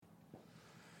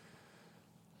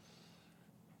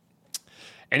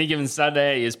Any Given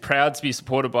Sunday is proud to be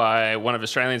supported by one of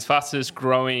Australia's fastest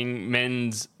growing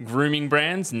men's grooming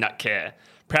brands, Nutcare.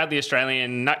 Proudly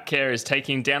Australian, Nutcare is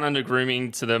taking down under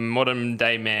grooming to the modern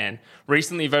day man.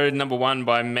 Recently voted number 1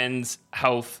 by Men's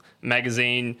Health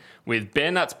magazine with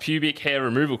Bare Nuts pubic hair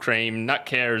removal cream,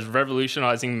 Nutcare is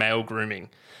revolutionising male grooming.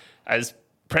 As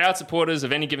proud supporters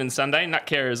of Any Given Sunday,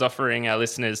 Nutcare is offering our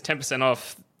listeners 10%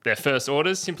 off their first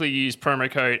orders. Simply use promo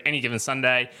code Any Given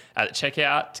Sunday at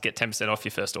checkout to get 10% off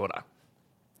your first order.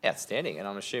 Outstanding. And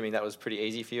I'm assuming that was pretty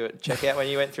easy for you at checkout when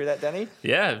you went through that, Danny?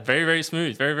 Yeah, very, very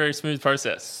smooth. Very, very smooth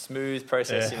process. Smooth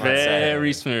process, you might say.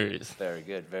 Very smooth. Very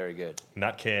good, very good.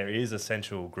 Nutcare is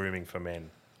essential grooming for men.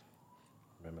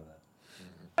 Remember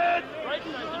that.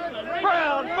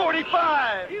 Brown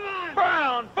 45!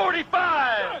 Brown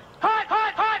 45! Hot,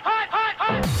 hot, hot, hot, hot,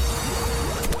 hot!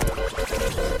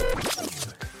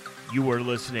 You are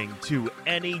listening to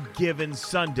Any Given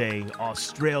Sunday,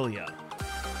 Australia.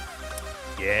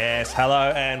 Yes,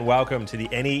 hello and welcome to the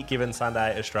Any Given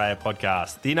Sunday Australia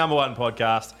podcast, the number 1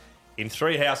 podcast in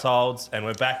 3 households, and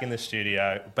we're back in the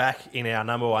studio, back in our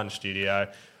number 1 studio.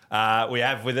 We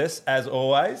have with us, as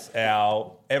always,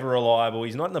 our ever-reliable,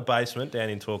 he's not in the basement down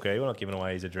in Torquay, we're not giving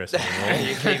away his address anymore.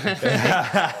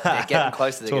 You're getting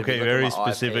close to the Torquay very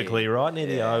specifically, right near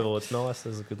the Oval, it's nice,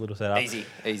 there's a good little setup.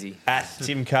 Easy. At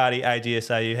Tim Cardy,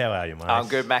 AGSAU, how are you, mate? I'm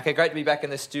good, Macca. Great to be back in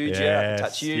the studio. Yes, I can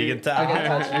touch you. you can I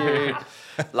can touch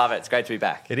you. Love it. It's great to be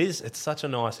back. It is, it's such a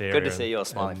nice area. Good to see your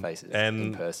smiling faces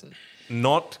in person.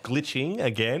 Not glitching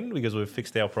again because we've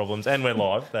fixed our problems and we're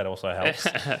live. That also helps.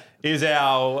 Is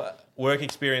our work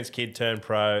experience kid turned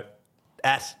pro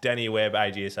at Danny Webb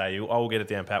AGSAU. I will get it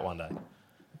down pat one day.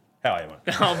 How are you,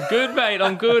 mate? I'm good, mate.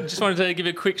 I'm good. Just wanted to give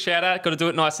you a quick shout out. Got to do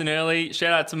it nice and early.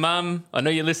 Shout out to Mum. I know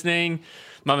you're listening.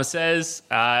 Mama says,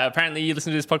 apparently you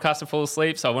listen to this podcast to fall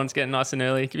asleep, so I wanted to get nice and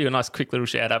early. Give you a nice quick little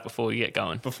shout out before you get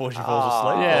going. Before she falls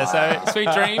asleep? Yeah, so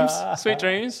sweet dreams. Sweet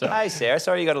dreams. So. Hey, Sarah,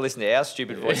 sorry you got to listen to our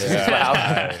stupid voices as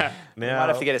well. Now, Might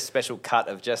have to get a special cut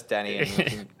of just Danny and we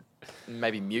can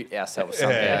maybe mute ourselves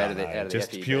somehow out of the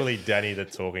just epi. purely Danny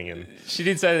that's talking. And She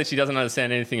did say that she doesn't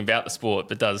understand anything about the sport,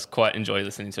 but does quite enjoy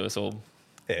listening to us all.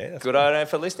 yeah, Good on her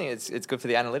for listening. It's good for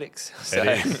the analytics. So,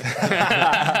 it is.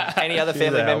 any other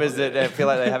family members that feel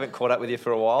like they haven't caught up with you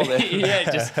for a while, Yeah,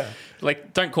 just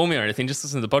like don't call me or anything. Just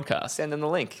listen to the podcast. send them the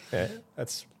link. Yeah,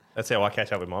 that's how I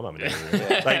catch up with my mum and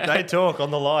dad. They talk on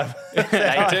the live.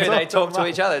 They do. They talk to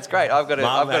each other. It's great.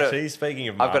 Actually, speaking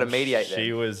of mum, I've got to mediate them.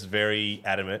 She was very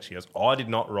adamant. She goes, I did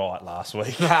not write last week.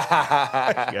 She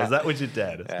goes, that was your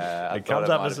dad. It comes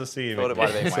up as a sin. Thought it might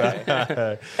have been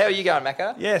Wayne. How are you going,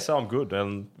 Macca? Yes, I'm good.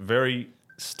 I'm very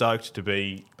stoked to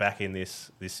be back in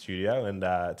this studio and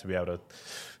to be able to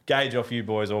gauge off you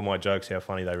boys all my jokes, how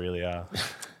funny they really are.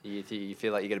 You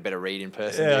feel like you get a better read in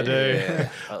person? Yeah, I do. Yeah.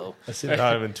 Uh-oh. I sit at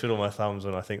home and twiddle my thumbs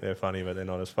when I think they're funny, but they're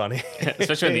not as funny.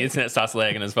 Especially when the internet starts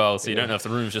lagging as well. So you don't know if the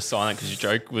room's just silent because your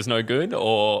joke was no good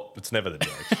or... It's never the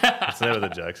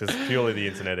jokes. It's purely the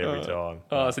internet every time.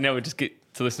 Oh, so now we just get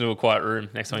to listen to a quiet room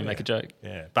next time you make a joke.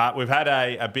 Yeah, but we've had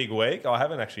a big week. I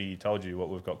haven't actually told you what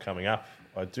we've got coming up.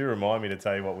 I do remind me to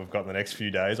tell you what we've got in the next few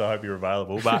days. I hope you're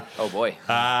available. But Oh, boy.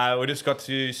 we just got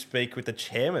to speak with the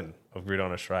chairman of Grid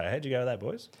on Australia. How'd you go with that,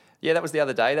 boys? Yeah, that was the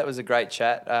other day. That was a great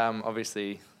chat.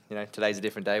 Obviously, today's a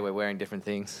different day. We're wearing different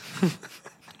things.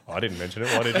 I didn't mention it.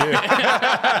 Why did you?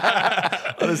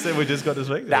 I just said we just got to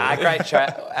speak. Nah, great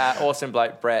chat. Awesome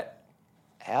bloke, Brett.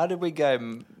 How did we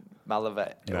go?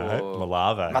 Malave.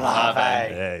 Malave.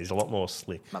 Yeah, he's a lot more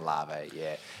slick. Malave,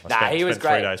 yeah. He was spent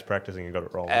great. 3 days practicing and got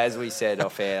it wrong. As we said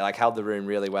off air, held the room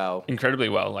really well. Incredibly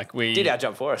well. Like we Did our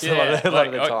job for us Yeah, a lot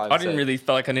of the time. I didn't really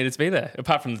feel like I needed to be there,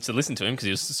 apart from to listen to him because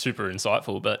he was super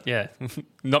insightful. But yeah,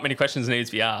 not many questions need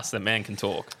to be asked. That man can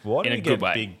talk Why do in we a get good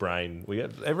way. big brain?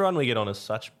 Everyone we get on is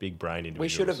such big brain individuals. We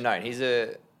should have known. He's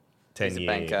a 10-year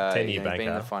banker. 10-year Been in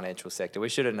banker. the financial sector. We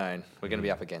should have known. We're going to be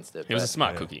up against it. He was a but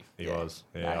smart cookie. He Yeah. was.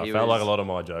 Yeah, No, I he felt like a was- lot of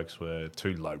my jokes were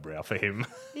too lowbrow for him.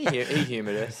 he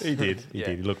humoured us. He did. He Yeah.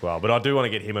 did. He looked well. But I do want to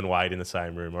get him and Wade in the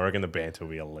same room. I reckon the banter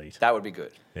will be elite. That would be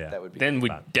good. Yeah. That would be Then good.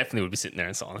 we definitely would be sitting there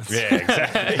in silence. Yeah,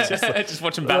 exactly. just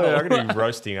watching battle. I'm going to be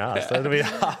roasting us. That'll be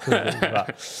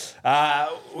hard.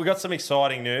 We got some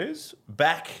exciting news.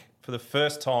 Back for the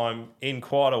first time in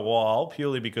quite a while,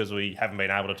 purely because we haven't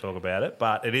been able to talk about it,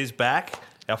 but it is back.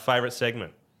 Our favourite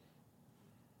segment.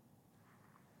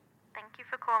 Thank you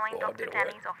for calling Dr.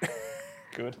 Danny's office.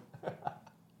 Good.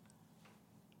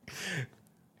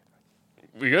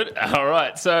 We good? All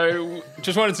right. So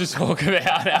just wanted to talk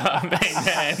about our main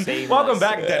man. Seamless. Welcome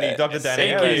back, Danny. Dr. Danny.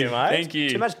 How are you, mate? Thank you.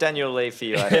 Too much Daniel leave for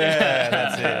you, I think. Yeah,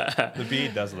 that's it. The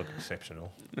beard does look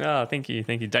exceptional. Oh, thank you.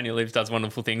 Thank you. Daniel Leaves does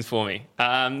wonderful things for me.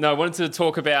 No, I wanted to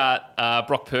talk about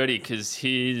Brock Purdy because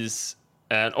his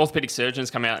orthopedic surgeons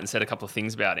come out and said a couple of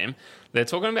things about him. They're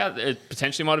talking about it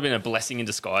potentially might have been a blessing in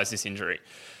disguise, this injury.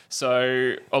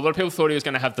 So a lot of people thought he was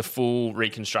going to have the full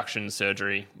reconstruction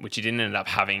surgery, which he didn't end up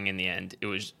having in the end. It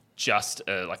was just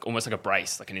almost like a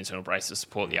brace, like an internal brace to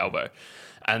support the elbow.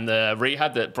 And the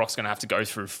rehab that Brock's going to have to go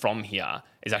through from here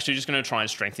is actually just going to try and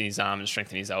strengthen his arm and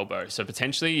strengthen his elbow. So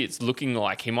potentially it's looking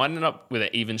like he might end up with an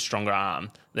even stronger arm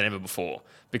than ever before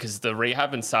because the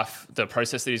rehab and stuff, the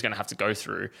process that he's going to have to go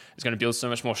through is going to build so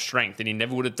much more strength than he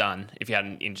never would have done if he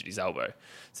hadn't injured his elbow.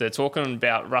 So they're talking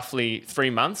about roughly 3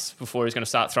 months before he's going to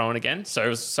start throwing again. So it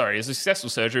was a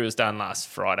successful surgery. It was done last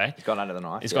Friday. He's gone under the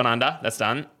knife. He's gone under. That's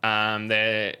done.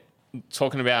 They're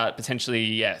talking about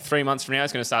potentially, 3 months from now,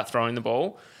 he's going to start throwing the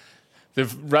ball. They're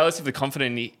relatively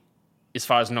confident as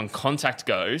far as non-contact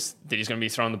goes that he's going to be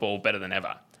throwing the ball better than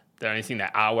ever. The only thing they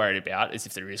are worried about is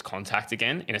if there is contact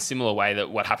again, in a similar way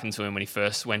that what happened to him when he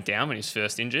first went down, when he was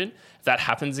first injured. If that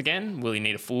happens again, will he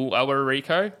need a full elbow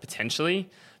reco? Potentially,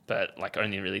 but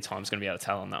only really time's going to be able to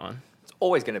tell on that one. It's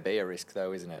always going to be a risk,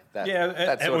 though, isn't it? That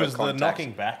It sort was of the contact.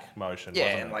 knocking back motion, Yeah,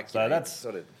 wasn't and it? So that's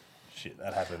sort of... shit,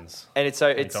 that happens. And it's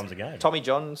times a game. Tommy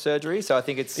John surgery, so I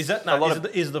think it's Is that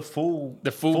is the full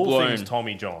blown thing's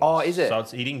Tommy John? Oh, is it? So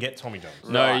he didn't get Tommy John.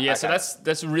 No, Right, yeah, okay. so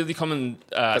that's a really common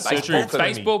surgery baseball for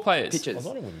baseball players. I pitchers. was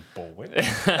wondering when ball went.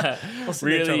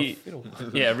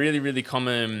 Really, really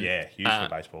common. Yeah, huge for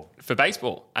baseball. For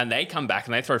baseball, and they come back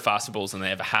and they throw faster balls than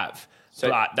they ever have. So-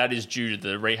 But that is due to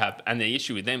the rehab, and the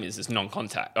issue with them is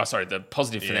non-contact. Oh, sorry, the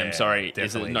positive for them, Yeah, is that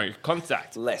definitely. no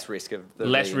contact, less risk of the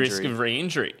less re-injury. risk of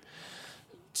re-injury.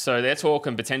 So they're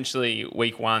talking potentially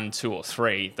week 1, 2, or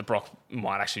 3, the Brock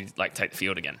might actually take the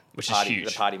field again, which is huge.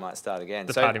 The party might start again.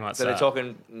 The so, party might so they're start.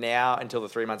 talking now until the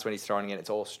 3 months when he's throwing again. It's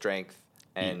all strength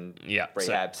and Yeah,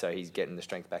 rehab, so he's getting the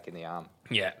strength back in the arm.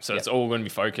 Yeah, so it's all going to be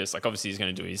focused. Obviously, he's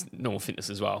going to do his normal fitness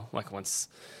as well. Once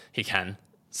he can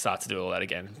start to do all that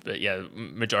again. But yeah,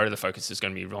 majority of the focus is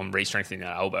going to be on re-strengthening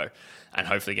that elbow and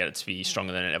hopefully get it to be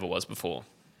stronger than it ever was before.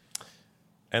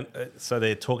 And so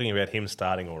they're talking about him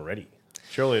starting already.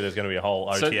 Surely there's going to be a whole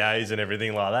OTAs and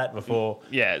everything like that before.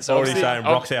 Yeah, so already obviously- saying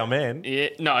Brock's our man. Yeah,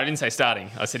 no, I didn't say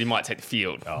starting. I said he might take the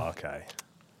field. Oh, okay.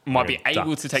 Might be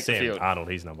able to take the Sam field. Arnold,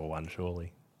 he's number one,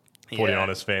 surely. Yeah.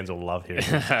 49ers fans will love hearing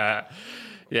it.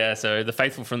 Yeah, so the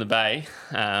faithful from the Bay.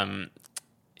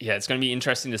 It's going to be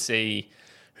interesting to see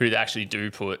who they actually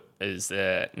do put as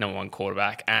their number one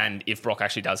quarterback, and if Brock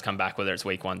actually does come back, whether it's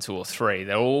week 1, 2, or 3.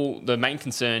 The main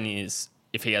concern is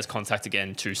if he has contact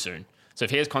again too soon. So if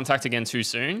he has contact again too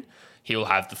soon, he will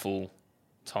have the full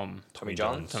Tommy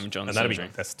John And surgery.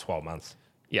 that's 12 months.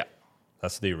 Yeah,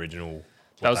 That's the original.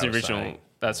 that was what the they were original. saying.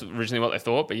 That's originally what they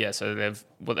thought, but yeah. So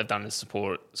what they've done is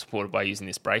supported by using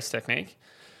this brace technique,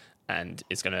 and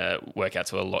it's going to work out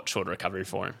to a lot shorter recovery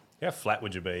for him. How flat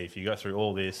would you be if you go through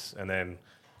all this and then,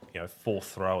 fourth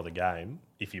throw of the game,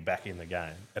 if you're back in the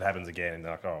game, it happens again and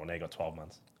they're like, oh, now you got 12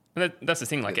 months. And that's the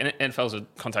thing. NFL's a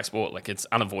contact sport. It's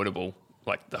unavoidable.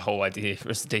 The whole idea for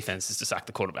the defense is to sack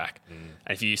the quarterback, and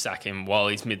if you sack him while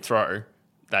he's mid-throw,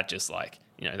 that just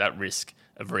that risk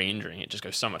of re-injuring it just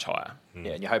goes so much higher.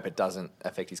 Yeah, and you hope it doesn't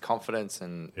affect his confidence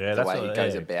and Yeah, the that's way he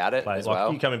goes about it as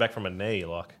well. You coming back from a knee,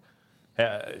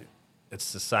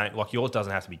 it's the same. Yours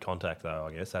doesn't have to be contact, though,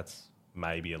 I guess. That's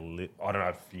maybe a little... I don't know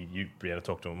if you'd be able to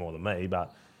talk to him more than me,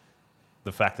 but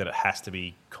the fact that it has to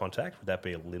be contact, would that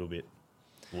be a little bit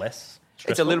less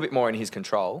stressful? It's a little bit more in his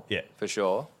control, Yeah. for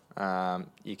sure.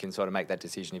 You can sort of make that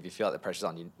decision. If you feel like the pressure's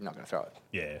on, you're not going to throw it.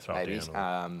 Yeah, throw Maybe. it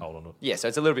down or hold on to it. Yeah, so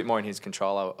it's a little bit more in his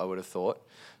control, I would have thought.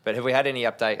 But have we had any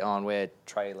update on where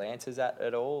Trey Lance is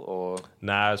at all? Or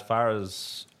No, as far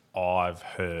as I've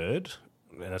heard,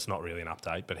 and it's not really an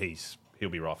update, but he'll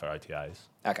be right for OTAs,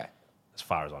 okay, as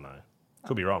far as I know.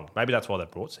 Could be wrong. Maybe that's why they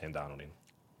brought Sam Darnold in.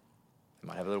 they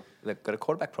might have they've got a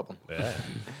quarterback problem. Yeah,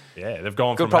 yeah. They've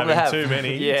gone Good from problem to having have. too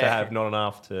many Yeah. to have not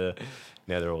enough to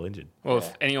now they're all injured. Well,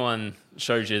 if anyone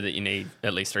shows you that you need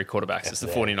at least 3 quarterbacks, it's the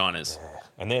 49ers.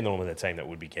 And they're normally the team that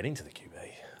would be getting to the QB.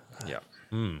 Yeah.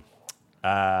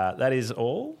 That is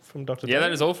all from Dr. Yeah, that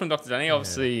Danny? is all from Dr. Danny.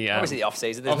 Obviously, Obviously, the off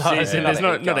season. There's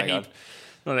not a going heap. on.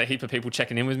 Not a heap of people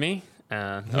checking in with me.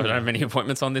 I don't have any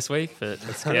appointments on this week, but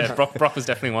yeah, Brock was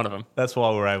definitely one of them. That's why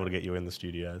we were able to get you in the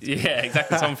studio. Yeah,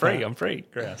 exactly. So I'm free.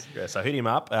 Great. So hit him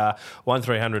up.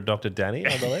 1300 Dr. Danny,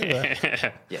 I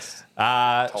believe. Yes.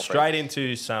 Straight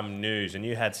into some news, and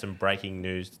you had some breaking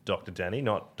news, Dr. Danny,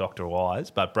 not Dr.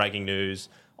 Wise, but breaking news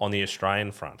on the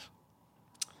Australian front.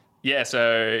 Yeah,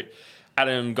 so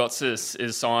Adam Gotsis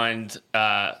is signed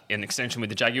an extension with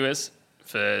the Jaguars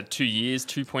for 2 years,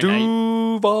 2.8.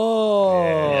 Duval.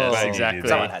 Yes, exactly.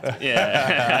 Someone had to.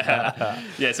 Yeah.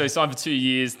 Yeah, so he signed for 2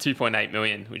 years, 2.8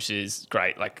 million, which is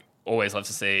great. Like, always love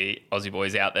to see Aussie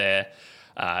boys out there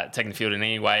taking the field in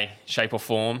any way, shape or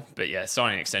form. But yeah,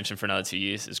 signing an extension for another 2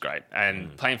 years is great.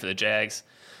 And playing for the Jags,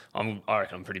 I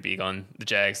reckon I'm pretty big on the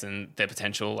Jags and their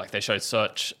potential. Like, they showed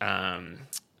such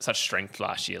strength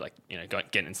last year, like, you know,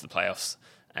 getting into the playoffs.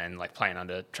 And like playing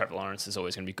under Trevor Lawrence is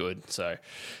always going to be good. So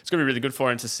it's going to be really good for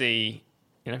him to see,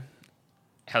 you know,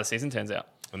 how the season turns out.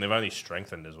 And they've only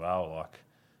strengthened as well. Like,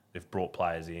 they've brought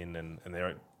players in, and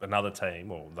they're another team.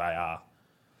 Well, they are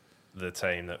the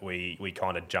team that we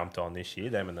kind of jumped on this year.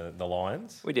 Them and the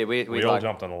Lions. We did. We all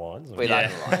jumped on the Lions. We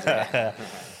like the Lions. Yeah.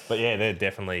 But yeah, they're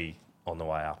definitely on the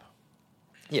way up.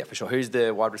 Yeah, for sure. Who's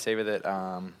the wide receiver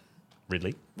that?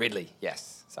 Ridley.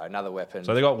 Yes. So another weapon.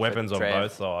 So they got weapons on Trev.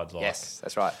 both sides. Like. Yes,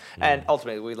 that's right. And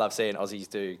ultimately, we love seeing Aussies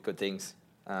do good things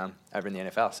over in the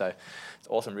NFL. So it's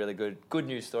awesome, really good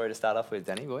news story to start off with,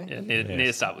 Danny boy. Yeah, need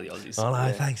to start with the Aussies. Oh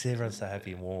no, thanks. Everyone's so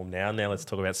happy and warm now. Now let's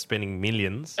talk about spending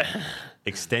millions,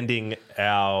 extending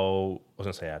our. I was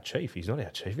going to say our chief. He's not our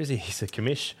chief, is he? He's a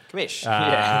commish.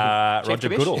 Yeah. Roger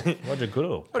Chief Goodall. commish. Roger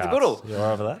Goodall. Roger Goodall. You all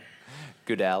right for that?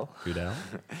 Goodell. Goodall.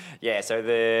 Yeah. So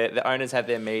the owners have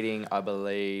their meeting, I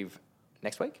believe,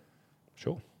 next week.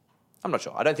 Sure. I'm not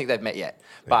sure. I don't think they've met yet.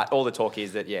 But all the talk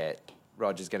is that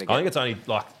Roger's going to get. I think it's only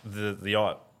like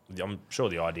the. I'm sure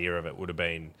the idea of it would have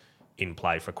been in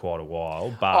play for quite a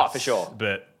while, but for sure.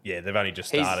 But yeah, they've only just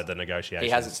started the negotiations.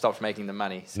 He hasn't stopped making the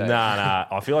money. So. Nah.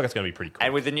 I feel like it's going to be pretty cool.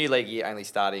 And with the new league year only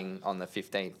starting on the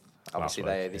 15th, obviously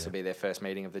week, this will be their first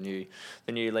meeting of the new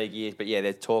league year. But yeah,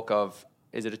 there's talk of,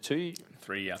 is it a 3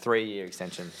 year? 3 year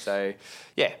extension. So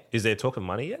yeah. Is there talk of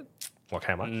money yet? Like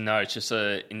how much? No, it's just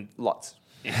Lots.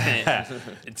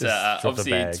 It's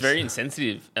obviously it's very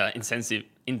insensitive. Incentive.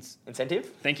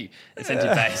 Thank you.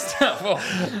 Incentive based.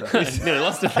 Nearly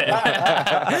lost it there.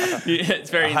 It's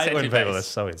very I hate when incentive people are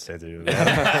based. so insensitive.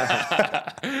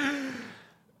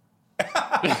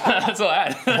 That's all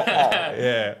I had.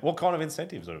 Yeah. What kind of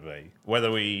incentives would it be?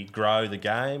 Whether we grow the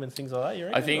game and things like that? You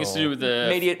reckon? I think it's to do with the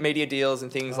media deals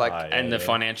and things like and the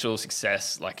financial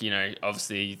success. Like, you know,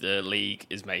 obviously the league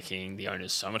is making the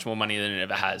owners so much more money than it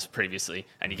ever has previously,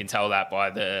 and you can tell that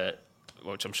by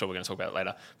which I'm sure we're going to talk about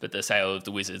later, but the sale of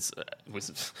the Wizards,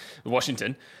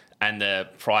 Washington, and the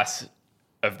price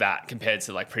of that compared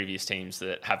to like previous teams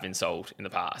that have been sold in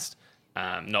the past.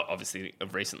 Not obviously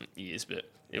of recent years, but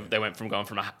they went from going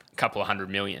from a couple of $100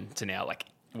 million to now like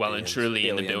and truly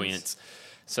in the billions.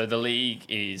 So the league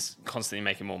is constantly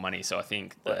making more money. So I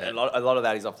think a lot of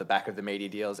that is off the back of the media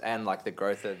deals and like the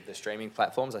growth of the streaming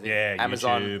platforms. I think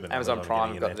Amazon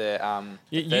Prime got their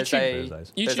Thursday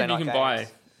YouTube you can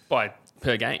buy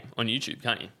per game on YouTube,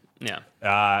 can't you? Yeah.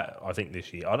 I think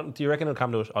this year. Do you reckon it'll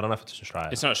come to? I don't know if it's Australia.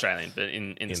 It's not Australian, but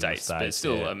in the States. But it's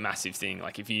still a massive thing.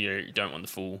 Like if you don't want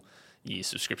the full year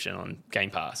subscription on Game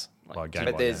Pass.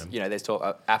 But there's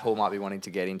talk. Apple might be wanting to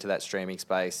get into that streaming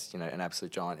space. You know, an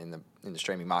absolute giant in the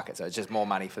streaming market. So it's just more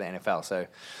money for the NFL. So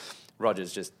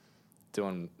Roger's just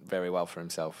doing very well for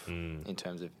himself in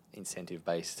terms of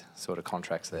incentive-based sort of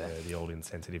contracts there. Yeah, the old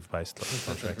incentive-based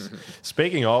contracts.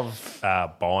 Speaking of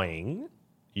buying,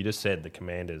 you just said the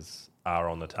Commanders are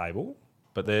on the table,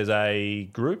 but there's a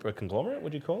group, a conglomerate,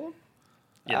 would you call them?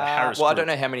 Yeah, the Harris Well, group. I don't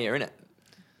know how many are in it.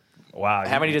 Wow.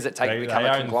 How many does it take to become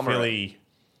a conglomerate? Philly,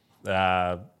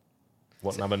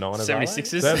 what number 9 is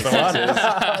 76ers. That's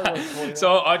the one.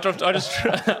 So I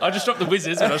just dropped the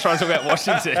Wizards when I was trying to talk about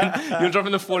Washington. You're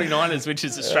dropping the 49ers, which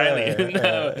is Australian.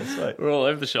 We're all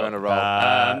over the shop. On a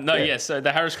roll. So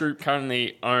the Harris Group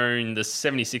currently own the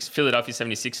Philadelphia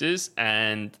 76ers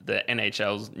and the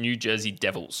NHL's New Jersey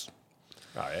Devils.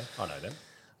 Oh, yeah. I know them.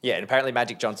 Yeah, and apparently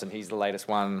Magic Johnson, he's the latest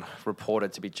one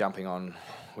reported to be jumping on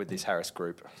with this Harris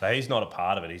Group. So he's not a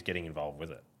part of it. He's getting involved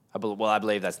with it. I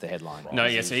believe that's the headline. No,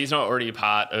 yeah, so he's not already a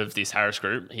part of this Harris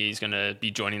Group. He's going to be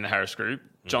joining the Harris Group.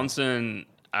 Johnson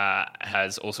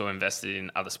has also invested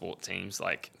in other sport teams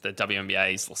like the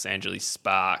WNBA's Los Angeles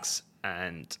Sparks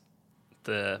and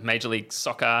the Major League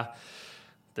Soccer,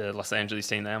 the Los Angeles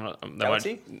team.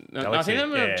 Galaxy? I think they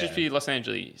might just be Los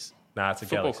Angeles No, it's a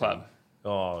Football Galaxy. Club.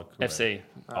 Oh, could FC. be.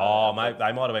 Oh, mate,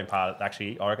 they might have been part of...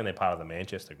 Actually, I reckon they're part of the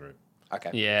Manchester group.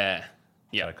 Okay. Yeah.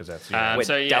 Yeah. Because that's... We're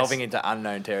So, yes. delving into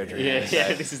unknown territory. Yeah, here, yeah.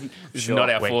 so- This is Sure. not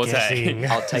our We're forte. guessing.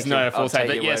 I'll This take is not our I'll forte. take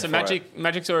But your yeah, word so for it.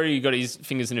 Magic's already got his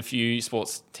fingers in a few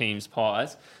sports teams'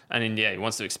 pies, and then he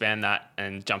wants to expand that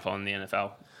and jump on the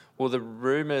NFL. Well, the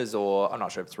rumours, or I'm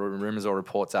not sure if it's rumours or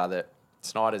reports, are that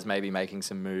Snyder's maybe making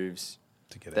some moves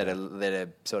To get that out. are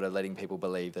sort of letting people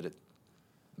believe that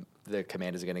the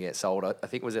Commanders are going to get sold. I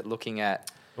think was it looking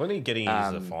at Wasn't he getting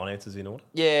his finances in order?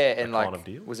 yeah, and That like kind of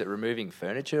deal? was it removing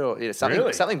furniture or something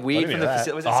Really? something I weird didn't from the hear that.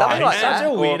 facility? Was it Oh, something he's like such that? a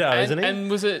Or- weirdo, isn't he? And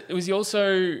was he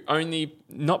also only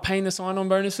not paying the sign-on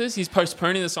bonuses? He's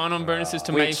postponing the sign-on bonuses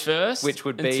to May Which- 1st, which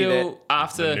would be until that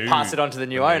after. the new- Pass it on to the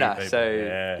new The new owner. people, So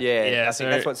yeah. Yeah, I so-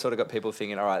 think that's what sort of got people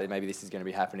thinking. All right, maybe this is going to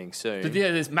be happening soon. But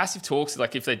yeah, there's massive talks.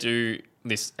 Like if they do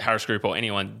this, Harris Group or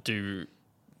anyone do,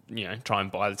 try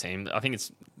and buy the team. I think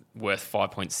it's worth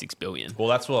 $5.6 billion Well,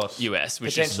 that's what US,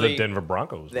 which is Potentially- the Denver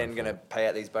Broncos. then went going to pay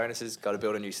out these bonuses. Got to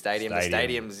build a new stadium. The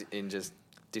stadium's in just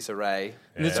disarray.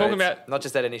 And they're So talking it's about- not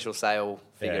just that initial sale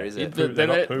for. figure, Yeah. is it? They've Then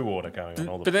got it- poo water going on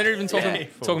all the But then they're even talking Yeah.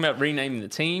 talking about renaming the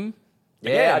team.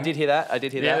 Yeah, Again. I did hear that.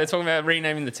 Yeah, they're talking about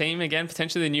renaming the team again.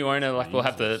 Potentially the new owner will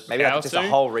have the Maybe power like just soon. a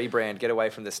whole rebrand, get away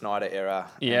from the Snyder era.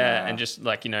 Yeah, and just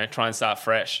try and start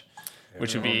fresh,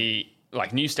 which would be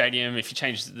like new stadium. If you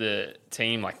change the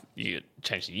team, like you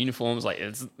change the uniforms, like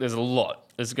there's a lot.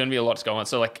 There's going to be a lot to go on.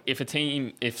 So like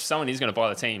if someone is going to buy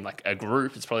the team, like a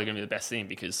group, it's probably going to be the best thing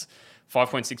because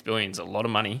 $5.6 billion is a lot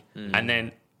of money. And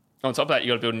then on top of that, you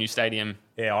got to build a new stadium.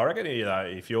 Yeah, I reckon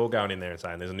if you're going in there and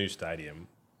saying there's a new stadium,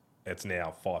 it's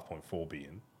now $5.4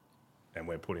 billion, and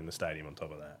we're putting the stadium on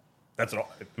top of that. That's not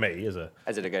me as a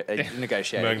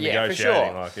negotiator. Yeah, for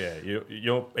sure. Like,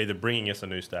 you're either bringing us a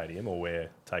new stadium or we're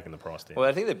taking the price down. Well,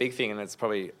 I think the big thing, and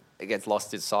it gets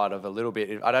lost inside of a little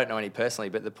bit. I don't know any personally,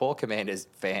 but the poor Commanders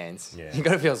fans, Yeah. you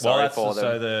got to feel sorry for them.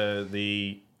 So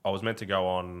I was meant to go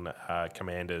on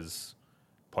Commanders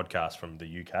podcast from the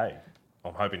UK.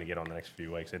 I'm hoping to get on the next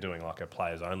few weeks. They're doing like a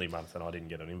players only month, and I didn't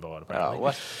get an invite apparently.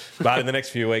 what? But in the next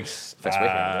few weeks, First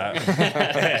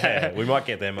weekend. we might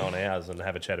get them on ours and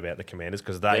have a chat about the Commanders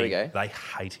because There we go. they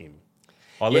hate him.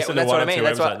 I Yeah, listened that's to one what I or mean. two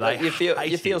That's episodes. what They you feel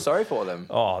hate him. sorry for them.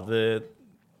 Oh, the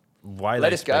way Let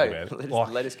they us speak go. about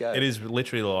it. Let us go. It is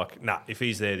literally like, if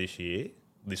he's there this year,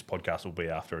 this podcast will be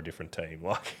after a different team.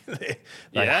 Like they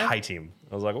Yeah? hate him.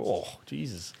 I was like, oh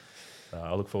Jesus.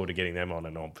 I look forward to getting them on,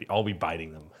 and I'll be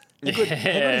baiting them. They're good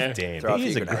as Dan. Throw a He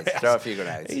is few grenades. grouse. Throw a few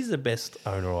grenades. He's the best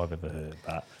owner I've ever heard.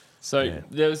 But So Yeah.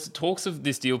 there's talks of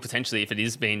this deal potentially, if it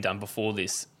is being done before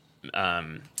this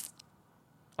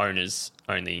owners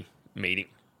only meeting.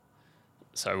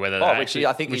 So whether that which actually,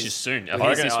 I think which is- is soon. I I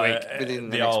think it's reckon this week. within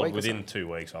the next week or within something. 2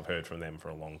 weeks, I've heard from them for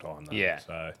a long time. Though. Yeah.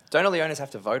 So Don't all the owners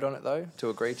have to vote on it though to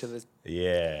agree to the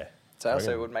yeah. sale? I So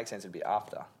reckon- it would make sense it'd be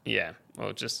after. Yeah.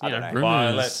 Well, just I you know, don't know. Well,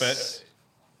 rumors. but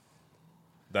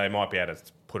they might be able to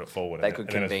put it forward. They and could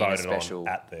then it's convene a voted special- on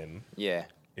at them Yeah.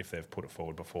 if they've put it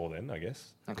forward before then, I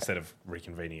guess, instead of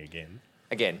reconvening again.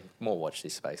 Again, more watch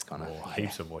this space kind Or of.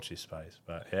 heaps of watch this space.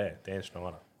 But yeah, Dan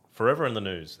Schneider. Forever in the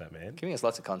news, that man. Giving us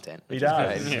lots of content. He which is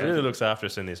does. great. He really looks after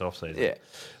us in this off-season. Yeah.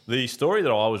 The story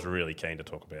that I was really keen to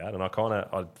talk about, and I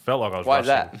felt like I was Why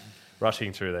is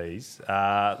rushing through these.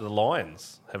 The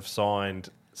Lions have signed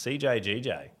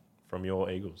CJ from your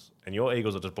Eagles. And your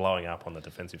Eagles are just blowing up on the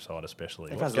defensive side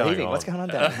especially. Everyone's leaving. What's going on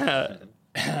down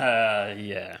there?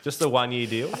 yeah. Just the 1 year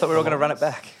deal? I thought we were all going to run it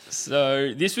back.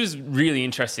 So this was really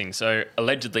interesting. So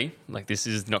allegedly, like this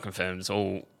is not confirmed, it's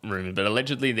all rumored, but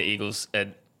allegedly the Eagles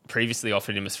had previously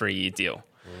offered him a 3-year deal,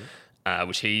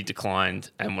 which he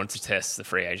declined and wanted to test the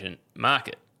free agent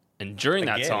market. And during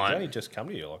that He's time, only just come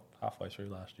to you like halfway through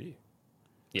last year.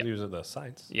 Yep. He was at the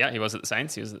Saints. yeah, he was at the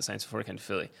Saints. He was at the Saints before he came to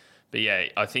Philly. But yeah,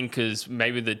 I think because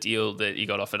maybe the deal that he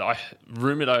got offered, I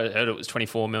heard it was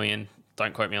 $24 million.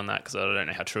 Don't quote me on that because I don't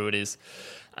know how true it is.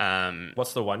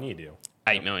 What's the 1 year deal?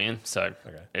 $8 million. So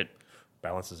Okay. it.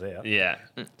 Balances out. Yeah.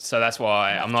 So that's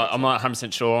why I'm not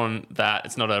 100% sure on that.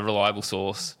 It's not a reliable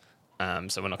source.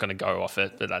 So we're not going to go off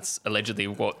it, but that's allegedly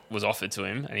what was offered to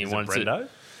him. And he Is it wanted Brendo? to.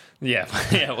 Yeah.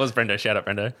 Yeah, it was Brendo. Shout out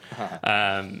Brendo.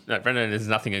 No, Brendo is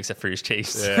nothing except for his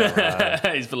Chiefs.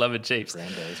 Yeah, his beloved Chiefs.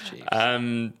 Brando's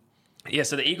Chiefs. Yeah,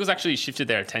 so the Eagles actually shifted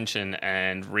their attention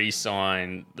and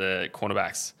re-signed the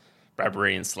cornerbacks,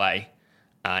 Bradbury and Slay,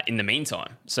 in the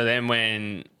meantime. So then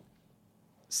when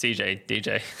GJ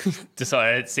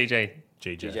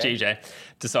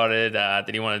decided that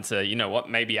he wanted to,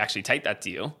 maybe actually take that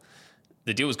deal,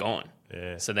 the deal was gone.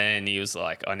 Yeah. So then he was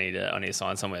like, I need to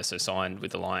sign somewhere. So signed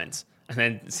with the Lions. And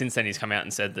then since then he's come out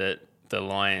and said that the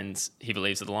Lions. He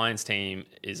believes that the Lions team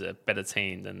is a better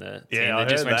team than the team Yeah, I that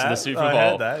just heard went to the that. Super I Bowl.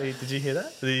 heard that. Did you hear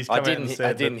that? Did he come out and say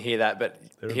I didn't hear that, but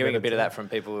they're a hearing a better bit of that team? from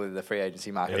people in the free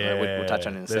agency market, Yeah. we'll touch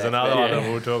on in a There's sec. another But one yeah. that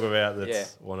we'll talk about that's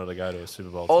Yeah. wanted to go to a Super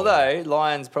Bowl. Although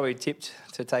Lions probably tipped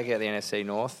to take out the NFC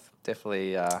North,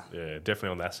 definitely. yeah, definitely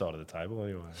on that side of the table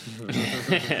anyway.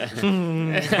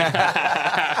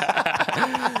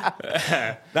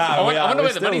 No, I wonder where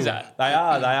we're the money's still- at. They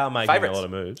are making Favourites. a lot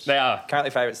of moves. They are.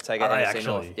 Currently favourites to take out Are they NFC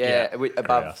actually? North. Yeah, Yeah.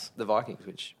 above Curious. the Vikings,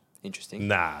 which interesting.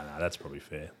 Nah, that's probably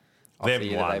fair. Off the Them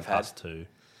year that 1 they've had. plus 2.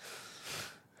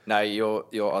 No, your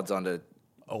odds on to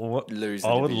lose. The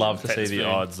I would division. love to see Pets the food.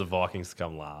 odds the Vikings to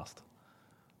come last.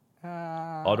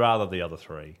 I'd rather the other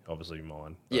 3, obviously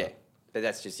mine. But Yeah, but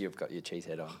that's just you've got your cheese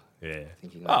head on. Yeah.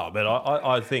 Thinking that. Oh, but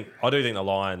I do think the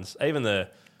Lions, even the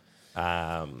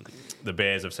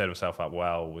Bears have set themselves up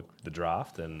well with the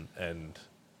draft and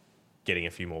getting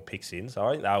a few more picks in. So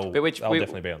I think they'll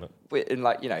definitely be on it. And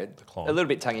like climb. a little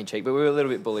bit tongue in cheek, but we were a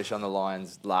little bit bullish on the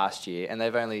Lions last year, and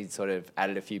they've only sort of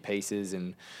added a few pieces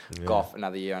and Goff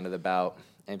another year under the belt.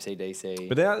 MCDC.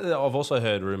 But now I've also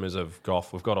heard rumours of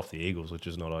Goff. We've got off the Eagles, which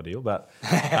is not ideal, but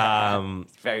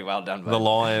Very well done, the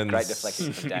Lions Great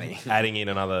deflection from Danny. adding in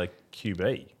another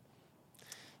QB.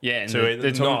 Yeah, and So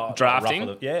they're talking not drafting.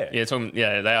 ruffle it-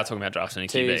 yeah, they are talking about drafting a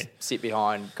To QB. sit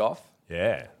behind Goff.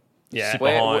 Yeah. Yeah,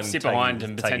 Sit sit behind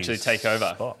and potentially his take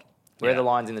over. spot. Where are Yeah. the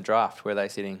Lions in the draft? Where are they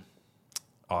sitting?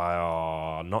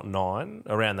 Not 9,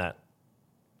 around that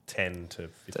 10 to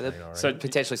 15. I reckon. So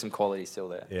Potentially some quality still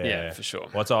there. Yeah, for sure.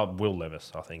 What's up? Will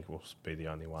Levis, I think, will be the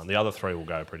only one. The other 3 will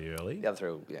go pretty early. The other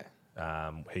three,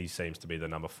 yeah. He seems to be the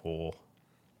number 4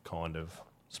 kind of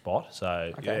spot.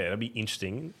 So, yeah, it'll be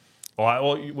interesting.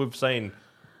 We've seen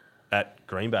at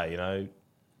Green Bay,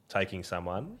 taking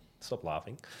someone, stop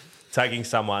laughing, taking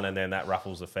someone and then that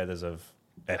ruffles the feathers of,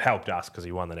 it helped us because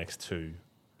he won the next 2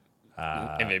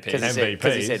 MVP.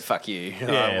 Because he said, fuck you.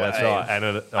 Yeah, that's right. And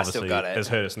it I still obviously got it. has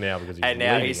hurt us now because he's And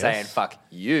now leaving he's us. saying, fuck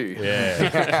you.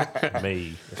 Yeah,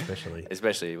 me especially.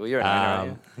 Especially, well, you're an owner, aren't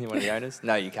you? You're one of the owners?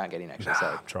 No, you can't get in, actually. So,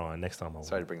 I'm trying. Next time I will.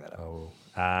 sorry to bring that up. I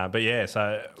will. But yeah,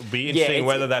 so it'll be interesting it's-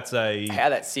 whether that's a... How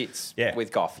that sits Yeah,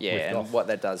 with Goff, with and Goff. what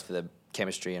that does for the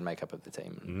chemistry and makeup of the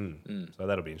team. So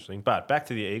that'll be interesting. But back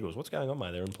to the Eagles. What's going on,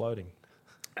 mate? They're imploding.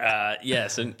 Yeah,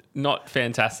 so not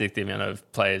fantastic the amount of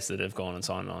players that have gone and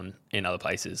signed on in other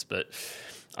places, but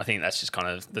I think that's just kind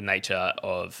of the nature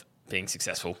of being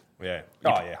successful. Yeah. You-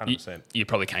 100%. You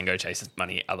probably can go chase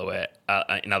money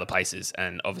in other places,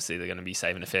 and obviously they're going to be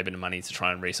saving a fair bit of money to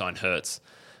try and re-sign Hurts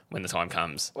when the time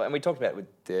comes. Well, and we talked about it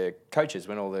with the coaches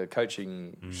when all the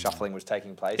coaching shuffling was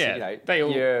taking place. Yeah,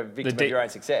 You're a victim of your own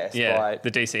success. Yeah, by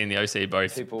the DC and the OC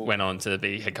both people- went on to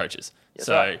be head coaches. Yes,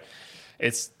 so right.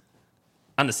 it's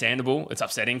understandable. It's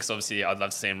upsetting because obviously I'd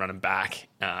love to see him running back,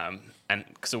 and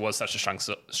because it was such a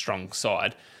strong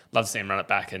side, love to see him run it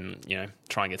back and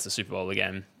try and get to the Super Bowl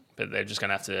again. But they're just going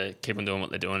to have to keep on doing what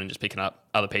they're doing and just picking up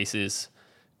other pieces,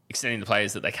 extending the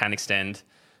players that they can extend,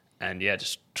 and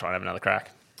just try and have another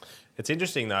crack. It's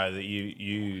interesting, though, that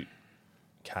you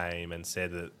came and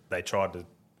said that they tried to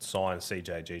sign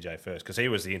CJ first because he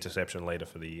was the interception leader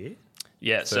for the year.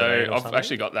 Yeah, 13 so or I've something?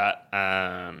 actually got that.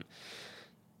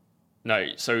 No,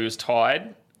 so he was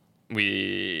tied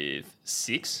with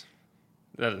 6.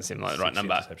 That doesn't seem like the right 6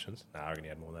 number. interceptions. No, I reckon he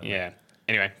had more than that. Yeah.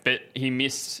 Anyway, but he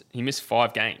missed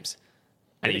 5 games,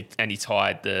 and he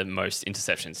tied the most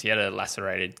interceptions. He had a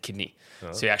lacerated kidney,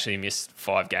 so he actually missed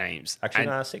 5 games. Actually,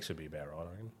 And- no, 6 would be about right,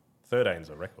 I reckon. 13's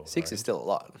a record. 6 is still a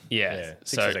lot Yeah. Yeah, 6 is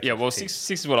So actually well, big. six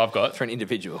is what I've got. for an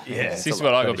individual. Yeah, 6 is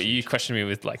what I got, but you questioned me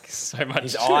with like so much.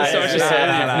 His So eyes- much Yeah,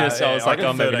 assertiveness. So I was like, reckon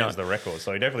oh, maybe 13 not. is the record,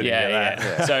 so he definitely Yeah, did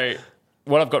that. So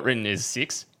what I've got written is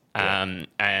 6. And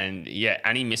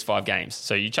he missed 5 games.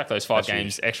 So you chuck those 5 That's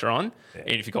games huge. extra on, Yeah.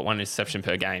 and if you've got 1 interception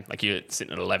per game, like you're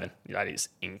sitting at 11. That is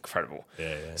incredible.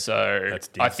 Yeah. So That's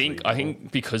I densely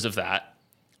think because of that,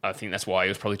 I think that's why he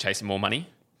was probably chasing more money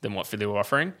than what Philly were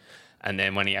offering. And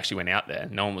then when he actually went out there,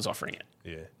 no one was offering it.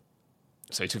 Yeah.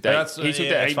 So he took Yeah, that. He took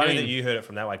that. it's $8 funny million. that you heard it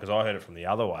from that way because I heard it from the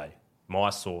other way. My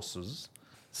sources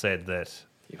said that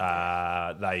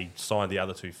they signed the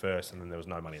other 2 first and then there was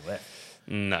no money left.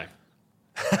 No.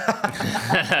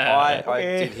 I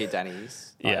did hear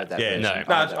Danny's. I Yeah. heard that Yeah, version. no. I heard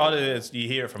that version. You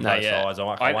hear it from No, both yeah. sides. I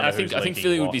wonder I think who's I think leaking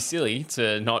Philly would what. be silly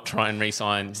to not try and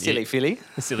re-sign Silly Philly.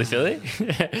 silly Philly,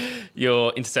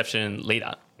 your interception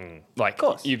leader. Like,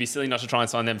 course. you'd be silly not to try and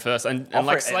sign them first. And Offer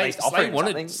like it- at Slay, least offer Slay him wanted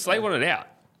something. Slay wanted out.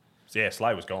 Yeah,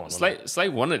 Slay was gone. wasn't he? Slay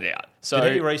wanted out. So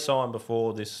Did he re-sign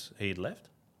before he'd left?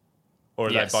 Or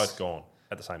are Yes. they both gone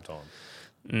at the same time?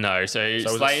 no, so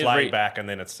So was Slay, it had Slay back and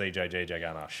then it's CJGJ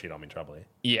going, oh shit, I'm in trouble here?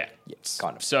 Yeah,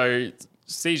 kind of. So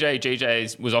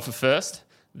GJ was offered first.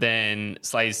 Then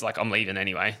Slay's like, I'm leaving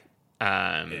anyway.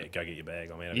 Yeah, go get your bag.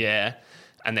 I'm out of here. Yeah.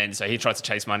 And then so he tried to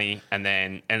chase money and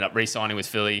then ended up re-signing with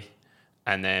Philly.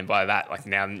 And then by that, like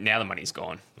now the money's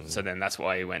gone. So then that's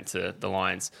why he went to the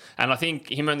Lions. And I think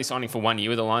him only signing for 1 year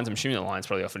with the Lions, I'm assuming the Lions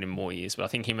probably offered him more years, but I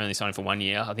think him only signing for 1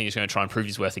 year, I think he's going to try and prove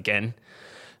his worth again,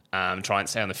 try and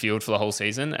stay on the field for the whole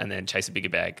season and then chase a bigger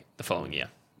bag the following year,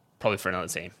 probably for another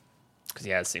team because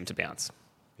he has seemed to bounce.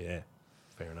 Yeah,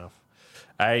 fair enough.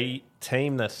 A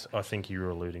team that I think you were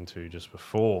alluding to just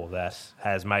before that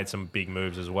has made some big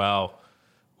moves as well,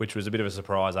 which was a bit of a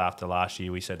surprise after last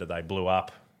year. We said that they blew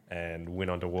up and went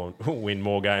on to win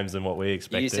more games than what we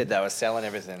expected. You said they were selling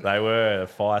everything. They were a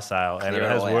fire sale, and Clear it it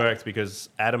has all out. worked because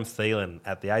Adam Thielen,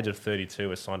 at the age of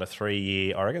 32, has signed a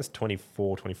 3-year, I reckon it's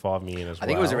 25 million as well. I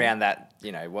think it was around that,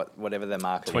 whatever the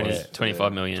market 20, was.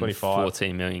 25 million, 25.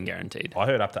 14 million guaranteed. I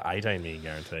heard up to 18 million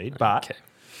guaranteed, but Okay.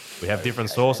 we have different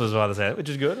sources by the sound, which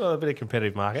is good. A bit of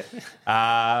competitive market.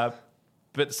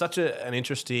 But such an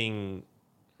interesting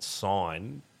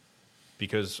sign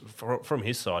because from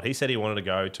his side, he said he wanted to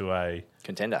go to a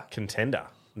Contender.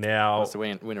 Now, Wants to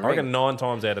win a I reckon ring. 9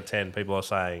 times out of 10 people are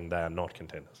saying they are not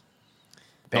contenders.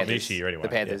 Not Panthers. this year, anyway. The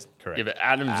Panthers. Yeah, correct. Yeah, but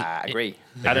Adams, Agree.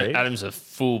 Agreed. Adam's a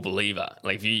full believer.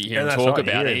 Like if you hear And him that's talk right,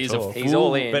 you about hear it, him he's talk. He's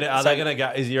all in. But are So- they going to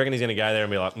go? You reckon he's going to go there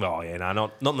and be like, "Oh yeah, no,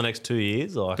 not in the next 2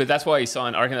 years"? Like, But that's why he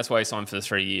signed. I reckon that's why he signed for the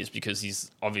 3 years because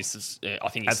he's obviously. I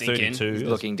think he's at thinking. 32, He's that's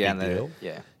looking a down big the deal.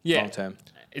 Yeah. long term.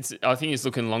 I think he's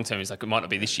looking long term. He's like, it might not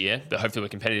be this year, but hopefully we're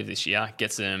competitive this year.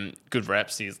 Get some good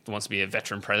reps. He wants to be a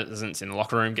veteran presence in the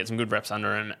locker room. Get some good reps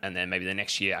under him, and then maybe the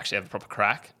next year actually have a proper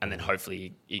crack. And then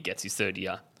hopefully he gets his 3rd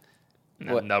year.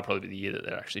 And What- that'll probably be the year that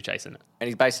they're actually chasing it. And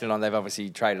he's basing it on they've obviously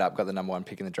traded up, got the number 1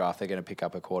 pick in the draft. They're going to pick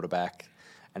up a quarterback.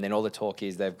 And then all the talk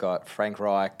is they've got Frank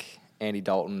Reich, Andy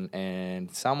Dalton, and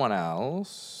someone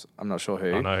else. I'm not sure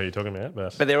who. I know who you're talking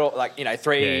about, But they're all like,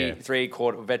 three Yeah.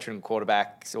 veteran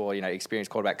quarterbacks or,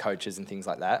 experienced quarterback coaches and things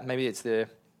like that. Maybe it's the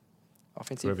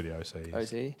offensive whoever the OC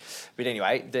is. OC. But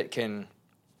anyway, that can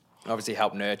obviously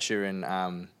help nurture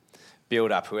and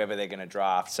build up whoever they're going to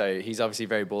draft. So he's obviously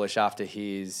very bullish after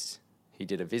he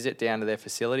did a visit down to their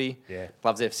facility. Yeah.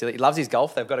 Loves their facility. Loves his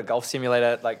golf. They've got a golf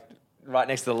simulator like right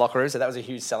next to the locker room. So that was a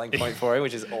huge selling point for him,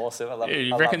 which is awesome. I love, Yeah, I he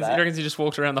love reckons that. he just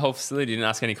walked around the whole facility, didn't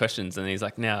ask any questions, and he's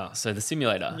like, "Now, so the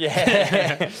simulator."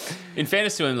 Yeah. In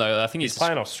fairness to him, though, I think He's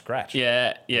playing off scratch.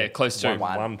 Yeah, close to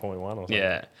 1.1 or something.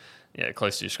 Yeah,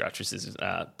 close to scratch, which is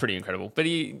pretty incredible. But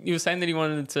he was saying that he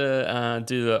wanted to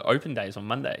do the open days on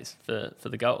Mondays for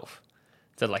the golf,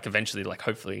 to like eventually, like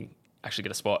hopefully, actually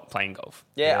get a spot playing golf.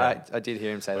 Yeah, I did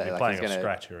hear him say If that. you're Like playing he's off going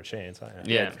scratch, you're a chance, aren't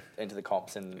you? Yeah. enter the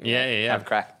comps and Yeah. have a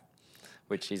crack,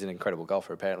 which he's an incredible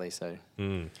golfer apparently. So,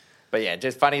 Hmm. but yeah,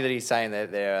 just funny that he's saying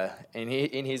that they're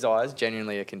in his eyes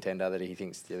genuinely a contender that he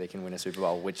thinks they can win a Super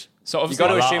Bowl. Which So you obviously, got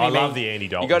to I assume he love means the Andy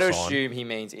Dalton you got to sign. assume he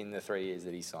means in the 3 years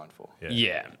that he signed for.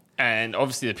 Yeah. And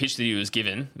obviously the pitch that he was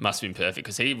given must have been perfect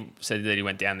because he said that he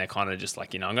went down there kind of just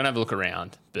like, I'm going to have a look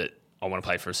around, but I want to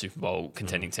play for a Super Bowl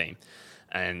contending team.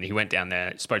 And he went down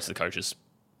there, spoke to the coaches,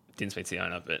 didn't speak to the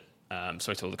owner, but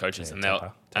spoke to all the coaches.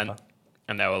 Yeah,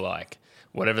 and they were like,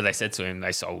 whatever they said to him,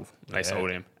 they sold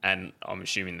him. And I'm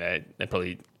assuming they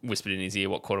probably whispered in his ear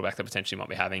what quarterback they potentially might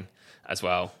be having as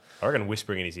well. I reckon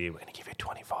whispering in his ear, we're going to give you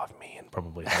 25 million,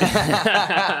 probably helped.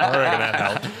 I reckon that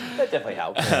helped. That definitely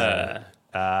helps.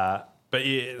 But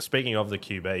yeah, speaking of the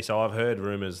QB, so I've heard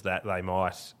rumours that they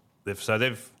might.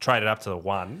 They've traded up to the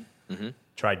 1,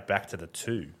 trade back to the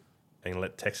 2, and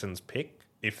let Texans pick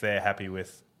if they're happy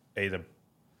with either.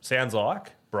 Sounds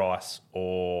like Bryce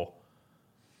or.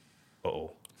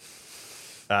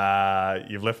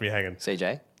 You've left me hanging.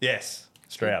 CJ. Yes,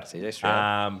 Stroud. CJ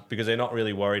Stroud. Because they're not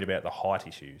really worried about the height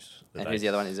issues. And who's the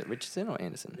other one? Is it Richardson or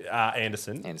Anderson?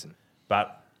 Anderson. Anderson.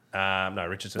 But no,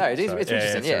 Richardson. No, it's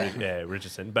Richardson, yeah,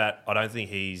 Richardson. But I don't think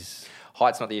he's.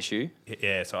 Height's not the issue.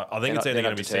 Yeah, so I think They're it's not- either they're going not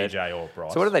to be deterred. CJ or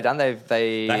Bryce. So what have they done?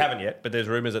 They haven't yet, but there's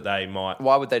rumours that they might.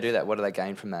 Why would they do that? What do they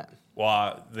gain from that?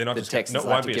 Well, they're not The just. Texans No, it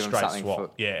like won't to be a give them straight something swap.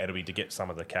 for- Yeah, it'll be to get some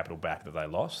of the capital back that they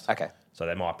lost. Okay. So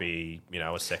they might be,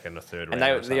 a second or third round.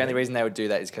 And or the something. only reason they would do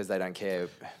that is because they don't care.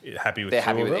 Happy with they're two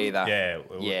happy of with them? either. Yeah,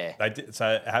 Yeah. They did, so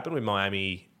it happened with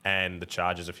Miami and the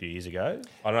Chargers a few years ago.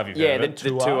 I don't know if you've Yeah, heard of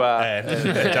the it. Tua.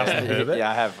 And Justin Herbert.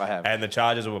 Yeah, I have. And the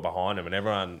Chargers were behind him, and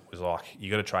everyone was like, "You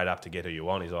got to trade up to get who you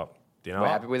want." He's like, "Do you know We're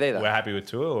what? happy with either." We're happy with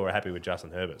Tua, or we're happy with Justin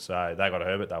Herbert." So they got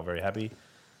Herbert; they were very happy.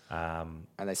 And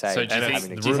they say, So do you And think,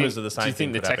 it's- do you rumours think, are the same do you think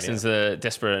thing the could happen Texans are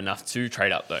desperate enough to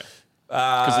trade up though?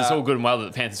 Because it's all good and well that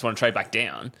the Panthers want to trade back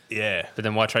down. Yeah. But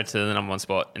then why trade to the number one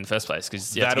spot in the first place?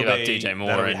 Because you have to give up DJ Moore.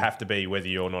 That'll have to be whether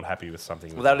you're not happy with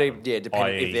something. Well, that'll depend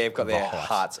if they've got their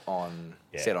hearts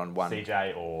set on one.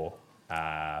 CJ or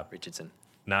Richardson.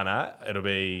 No, it'll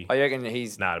be. Oh, you reckon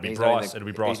he's? No, it'll be he's Bryce. Not It'll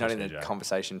be Bryce. He's not in CJ. the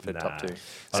conversation for top two.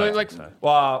 So, like,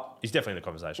 well, he's definitely in the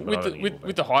conversation. But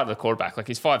with the height of the quarterback, like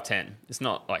he's 5'10". It's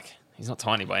not like he's not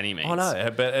tiny by any means. I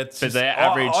know, but it's but their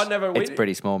average. It's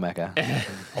pretty small, Mecca.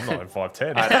 I'm not in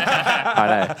 5'10".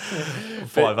 I know.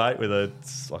 5'8" with a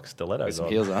stilettos Some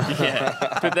on. heels on.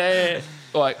 Yeah, but they're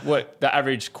like what the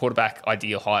average quarterback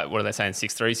ideal height. What are they saying?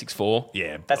 6'3", 6'4"?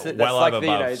 Yeah, That's well like over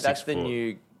the above that's 6 the foot.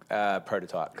 new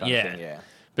prototype kind of thing. Yeah.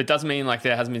 But it doesn't mean like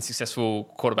there hasn't been successful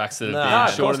quarterbacks that have No, been of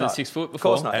shorter course than not. 6 foot Of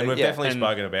before. course not. And we've Yeah. definitely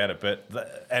spoken about it, but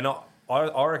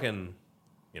I reckon,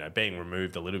 being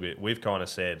removed a little bit, we've kind of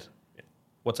said,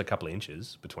 what's a couple of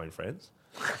inches between friends?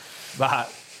 But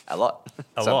A lot.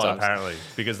 a lot, Sometimes. apparently,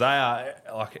 because they are,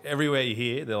 like, everywhere you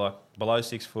hear, they're like, below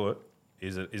 6 foot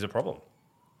is a problem.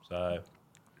 So,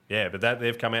 yeah, but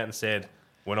they've come out and said,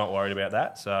 we're not worried about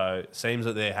that. So, it seems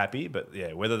that they're happy, but,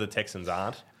 yeah, whether the Texans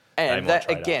aren't, And they might that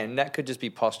trade up. again, that could just be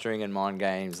posturing and mind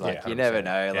games. Like Yeah, you never 100%.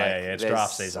 know. Like Yeah, it's there's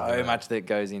draft season, so yeah. much that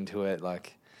goes into it,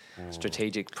 like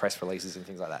strategic press releases and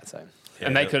things like that. So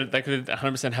And they could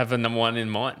 100% have a number one in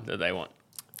mind that they want.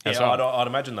 Yeah, As well. I'd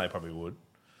imagine they probably would.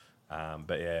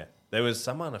 But yeah, there was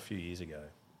someone a few years ago.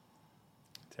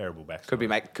 Terrible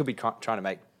backstory. could be trying to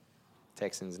make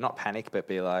Texans not panic, but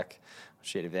be like,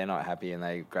 shit, if they're not happy and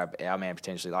they grab our man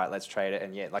potentially, like let's trade it.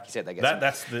 And yeah, like you said, they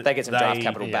get some draft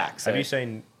capital back. So Have you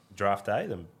seen Draft Day,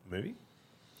 the movie?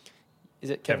 is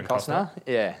it Kevin Kevin Costner?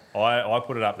 Yeah. I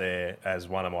put it up there as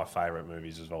one of my favourite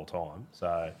movies of all time.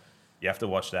 So you have to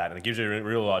watch that, and it gives you a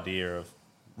real idea of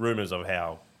rumours of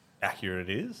how accurate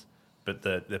it is, but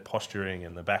the posturing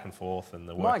and the back and forth and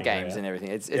the Mind working games out. and everything.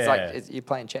 It's Yeah. like you're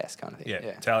playing chess kind of thing.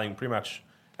 Yeah, telling pretty much.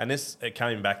 And it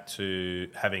came back to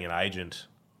having an agent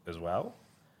as well.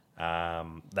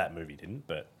 That movie didn't,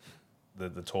 but the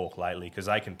talk lately, because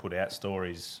they can put out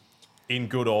stories in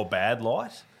good or bad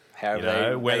light.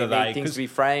 However, whether they they need things cause to be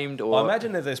framed or I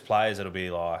imagine that there's players that'll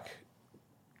be like,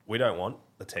 we don't want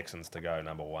the Texans to go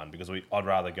number one because I'd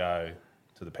rather go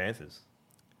to the Panthers.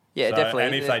 yeah, So- definitely.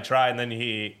 And if they trade, and then you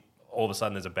hear all of a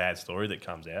sudden there's a bad story that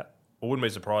comes out, I wouldn't be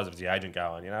surprised if it's the agent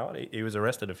going, you know what, he was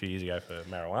arrested a few years ago for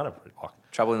marijuana. Like,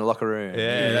 trouble in the locker room.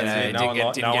 Yeah, you that's know, it.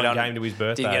 No one came to his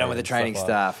birthday Didn't get on with the and training stuff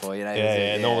like staff, or you know.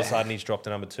 and all of a sudden he's dropped to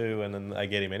number 2, and then they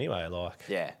get him anyway. Like,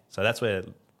 Yeah. So that's where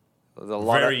There's a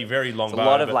lot very long. there's a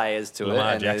lot of but layers to it,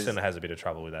 Lamar and Jackson there's- has a bit of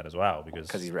trouble with that as well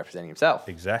because he's representing himself.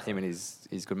 Exactly. Him and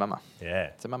his good mama.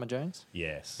 yeah, Is it Mama Jones?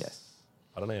 yes, Yes.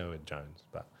 I don't know with Jones,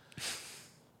 but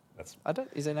that's I don't.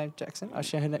 Is her name Jackson? I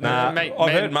share her name. Nah.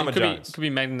 I've heard Mama could Jones. Could be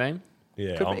maiden name.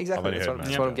 yeah. Could be, I've exactly. only That's heard what- Mama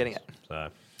that's what I'm getting Jones.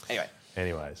 at. So,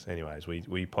 Anyway, anyways,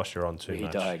 we posture on too We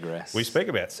much. digress. We speak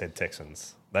about said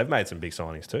Texans. They've made some big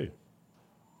signings too.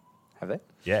 have they?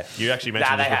 Yeah, you actually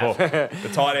mentioned Nah, this they before.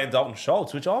 The tight end Dalton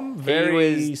Schultz, which I'm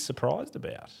very was- surprised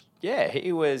about. Yeah,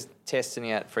 he was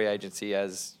testing out free agency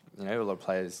as a lot of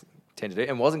players tend to do,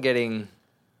 and wasn't getting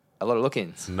a lot of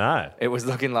look-ins. No. It was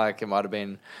looking like it might have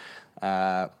been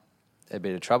a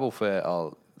bit of trouble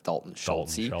for Dalton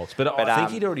Schultz. Dalton Schultz. But I think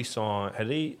he'd already signed. Had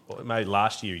he? Maybe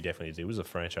last year he definitely did. It was a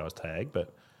franchise tag,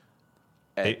 but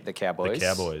the Cowboys. The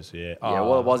Cowboys, yeah. Yeah,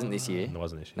 well, it wasn't this year. It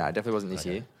wasn't this year. No, it definitely wasn't this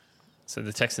Okay. year. So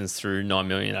the Texans threw $9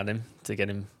 million at him to get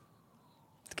him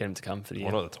to come for the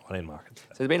year. Well, not the tight end market. So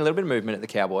there's been a little bit of movement at the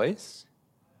Cowboys.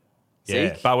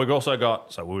 Yeah, Zeke? but we've also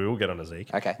got. So we will get on to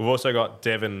Zeke. Okay. We've also got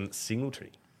Devin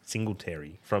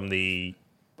Singletary from the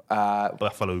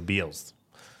Buffalo Bills.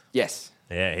 Yes.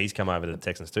 Yeah, he's come over to the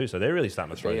Texans too. So they're really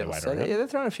starting to throw their weight So, around. yeah, they're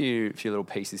throwing a few little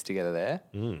pieces together there.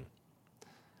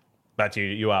 But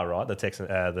you are right.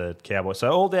 The Cowboys.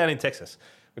 So all down in Texas.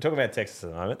 We're talking about Texas at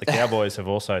the moment. The Cowboys have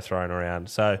also thrown around.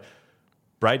 So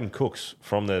Braden Cooks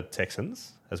from the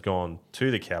Texans has gone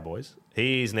to the Cowboys.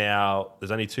 He's now.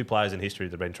 There's only 2 players in history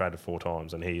that have been traded 4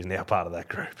 times, and he is now part of that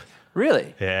group.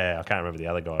 Really? Yeah, I can't remember the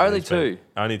other guy. Only He's been- 2?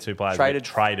 Only 2 players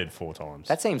traded 4 times.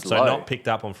 That seems so low. not picked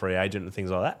up on free agent and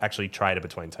things like that. Actually traded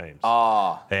between teams.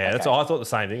 Oh. yeah, that's. okay. I thought the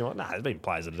same thing. I'm like, nah, there's been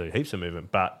players that do heaps of movement,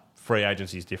 but free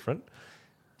agency is different.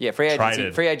 Yeah, free agency.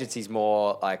 Traded. Free agency is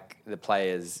more like the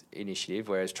players' initiative,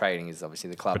 whereas trading is obviously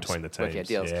the clubs Between the working out teams.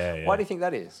 deals. Yeah. Why do you think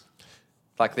that is?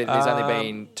 Like there's only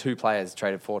been 2 players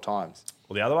traded 4 times.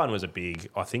 Well, the other one was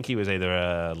I think he was either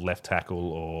a left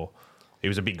tackle or he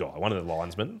was a big guy, one of the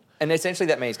linesmen. And essentially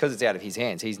that means because it's out of his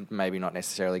hands, he's maybe not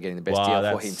necessarily getting the best deal for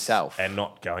that's- himself. and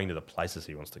not going to the places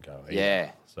he wants to go. Either.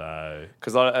 Yeah. So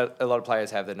Because a lot of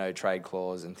players have the no trade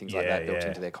clause and things like Yeah, that built yeah.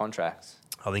 into their contracts.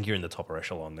 I think you're in the top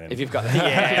echelon then. If you've got,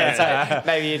 so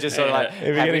maybe you're just sort of like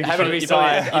having to be You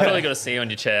signed. probably got a C on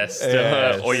your chest,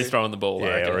 or you're throwing the ball.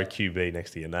 yeah, or a QB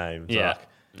next to your name. Yeah.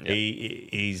 Like,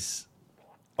 he's.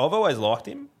 I've always liked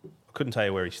him. I couldn't tell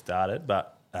you where he started,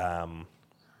 but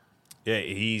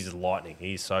he's lightning.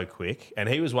 He's so quick, and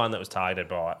he was one that was targeted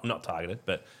by not targeted,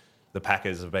 but the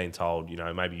Packers have been told,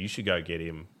 maybe you should go get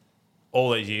him.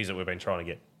 All these years that we've been trying to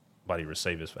get bloody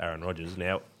receivers for Aaron Rodgers.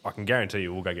 Now, I can guarantee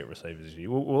you we'll go get receivers this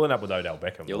year. We'll end up with Odell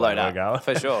Beckham. You'll load up,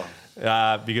 for sure.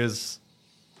 Because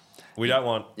we don't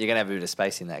want... You're going to have a bit of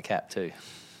space in that cap too.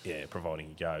 Yeah, providing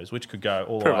he goes, which could go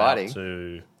all the way up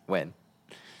to... When?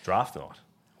 Draft night.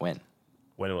 When?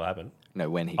 When it will happen. No,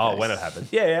 when he goes. Oh, when it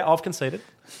happens. Yeah, I've conceded.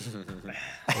 In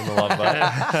the love boat.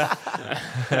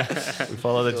 We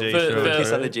follow the G through.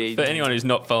 Kiss on the G. For anyone who's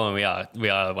not following, we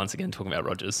are once again talking about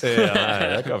Rodgers. Yeah, I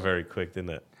know. That got very quick,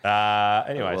 didn't it?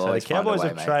 Anyway, so the Cowboys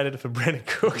have traded for Brandon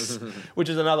Cooks, which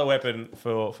is another weapon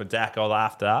for Dak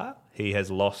after he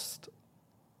has lost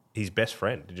his best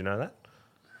friend. Did you know that?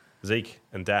 Zeke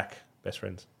and Dak, best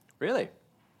friends. Really?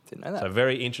 Didn't know that. So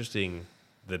very interesting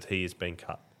that he has been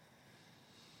cut.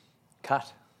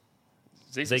 Cut.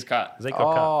 Zeke's cut. Zeke got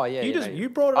cut. Oh, yeah. You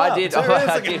brought it up. I did. 2 minutes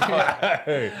I ago.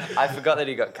 did. I forgot that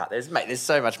he got cut. There's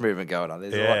so much movement going on.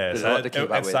 There's a lot to keep up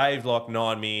with. It saved like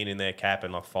 $9 million in their cap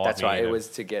and like $5 million. That's right. It was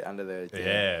to get under the...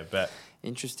 Yeah, but...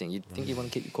 Interesting. You'd think you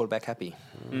want to keep your quarterback happy.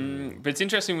 But it's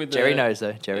interesting with Jerry knows,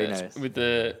 though. Jerry knows. With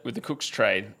the Cooks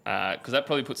trade, because that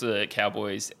probably puts the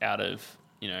Cowboys out of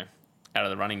the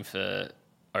running for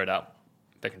Odell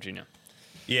Beckham Jr.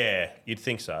 Yeah, you'd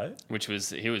think so.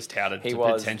 He was touted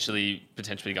to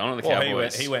potentially going on the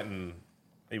Cowboys. He went and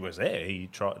he was there. He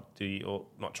tried or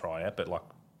not try out, but like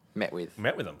met with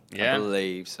them. Yeah, I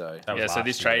believe so. So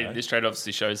this trade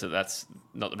obviously shows that that's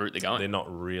not the route they're going. They're not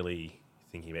really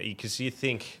thinking about it because you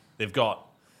think they've got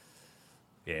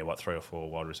 3 or 4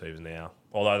 wide receivers now.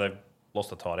 Although they've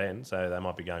lost a tight end, so they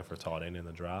might be going for a tight end in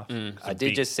the draft. I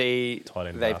did just see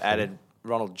they've added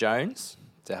Ronald Jones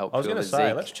to help. I was going to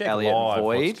say, let's check Elliott live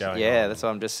Void. what's going on. That's what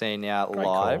I'm just seeing now Great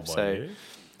live. call by So you.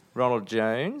 Ronald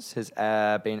Jones has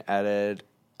been added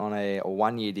on a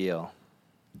 1-year deal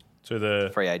to the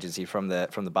free agency from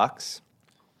the Bucks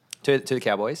to the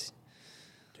Cowboys.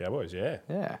 Cowboys, yeah.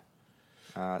 Yeah.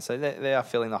 So they are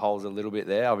filling the holes a little bit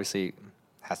there. Obviously,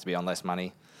 has to be on less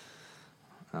money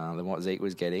than what Zeke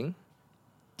was getting.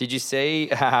 Did you see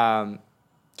Cam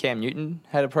Newton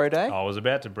had a pro day? I was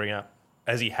about to bring up,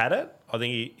 has he had it? I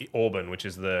think Auburn, which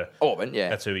is Auburn, yeah.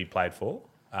 That's who he played for.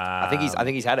 I think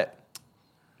he's had it.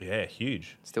 Yeah,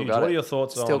 huge. Still huge. got it. What are your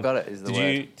thoughts on? Still got it. Is the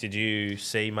word. Did you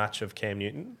see much of Cam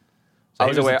Newton? So I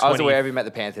was aware of him at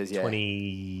the Panthers. Yeah.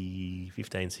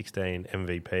 2015-16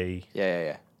 MVP.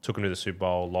 Yeah. Took him to the Super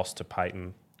Bowl. Lost to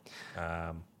Peyton.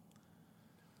 I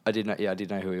did know. Yeah, I did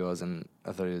know who he was, and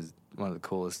I thought he was one of the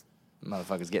coolest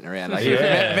motherfuckers getting around. Like,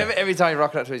 remember every time he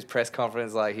rocked up to his press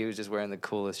conference, like he was just wearing the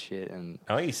coolest shit. And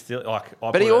I think he's still like.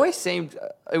 But he always seemed.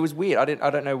 It was weird. I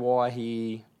don't know why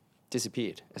he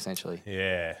disappeared. Essentially.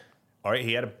 Yeah,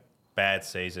 he had a bad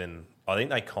season. I think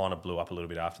they kind of blew up a little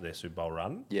bit after their Super Bowl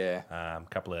run. Yeah. A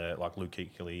couple of like Luke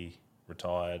Kuechly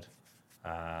retired.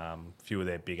 Few of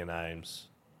their bigger names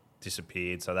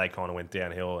disappeared, so they kind of went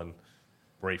downhill and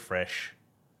refresh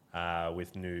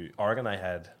with new. I reckon they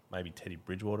had maybe Teddy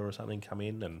Bridgewater or something come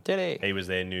in, and he was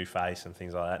their new face and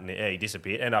things like that. And he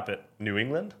disappeared. Ended up at New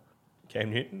England, Cam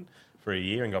Newton, for a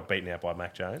year and got beaten out by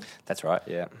Mac Jones. That's right.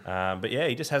 Yeah. But yeah,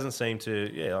 he just hasn't seemed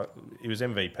to. Yeah, he was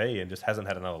MVP and just hasn't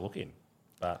had another look in.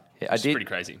 But it's pretty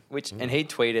crazy. And he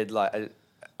tweeted like,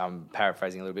 I'm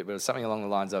paraphrasing a little bit, but it was something along the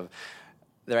lines of,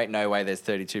 "There ain't no way there's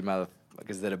 32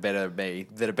 motherfuckers that are better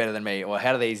than me," or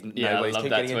how do these nobodies keep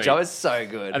getting a job? It's so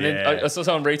good. And then I saw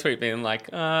someone retweet being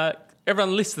like,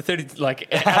 everyone lists the 30, like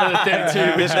out of the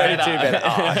 32, which 32 better.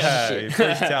 Oh, shit.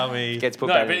 Please tell me. Gets put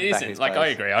no, back but it in isn't. his Like, place. I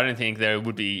agree. I don't think there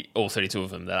would be all 32 of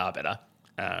them that are better.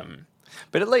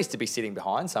 But at least to be sitting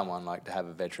behind someone, like to have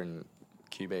a veteran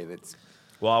QB that's.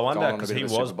 Well, I wonder gone on a because bit he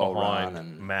of a was Super Bowl behind run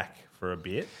and- Mac for a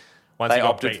bit. Once They he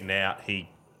got opted- beaten out, he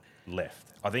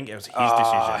left. I think it was his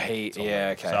decision.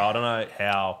 Okay. So I don't know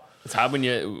how. It's hard when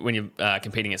you're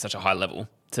competing at such a high level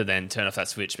to then turn off that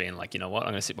switch, being like, you know what, I'm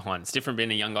going to sit behind. It's different being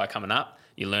a young guy coming up.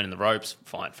 You're learning the ropes.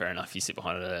 Fine, fair enough. You sit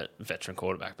behind a veteran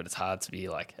quarterback, but it's hard to be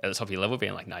like at the top of your level,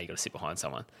 being like, no, you got to sit behind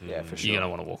someone. Yeah, for sure. You're going to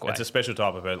want to walk away. It's a special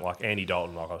type of person, like Andy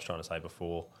Dalton, like I was trying to say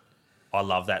before. I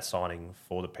love that signing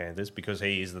for the Panthers because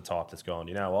he is the type that's gone,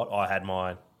 you know what, I had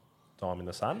my time in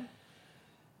the sun.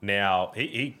 Now,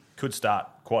 he could start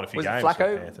quite a few Was games for the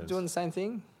Flacco Panthers. doing the same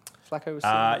thing? Flacco was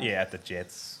Yeah, at the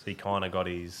Jets. He kind of got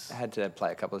his... had to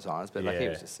play a couple of times, but like he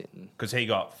was just sitting. Because he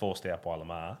got forced out by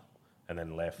Lamar and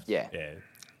then left. Yeah.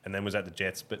 And then was at the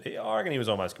Jets, but I reckon he was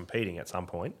almost competing at some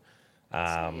point.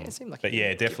 It seemed like but he yeah,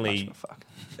 didn't give definitely, much of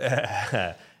a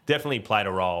fuck. definitely played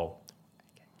a role.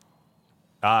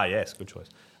 Yes, good choice.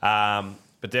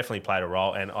 But definitely played a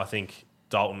role, and I think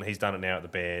Dalton, he's done it now at the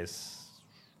Bears,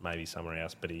 maybe somewhere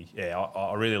else, but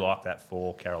I really like that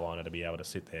for Carolina to be able to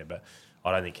sit there, but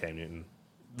I don't think Cam Newton.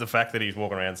 The fact that he's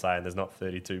walking around saying there's not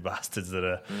 32 bastards that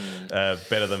are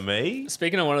better than me.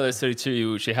 Speaking of one of those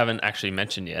 32, which you haven't actually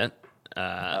mentioned yet,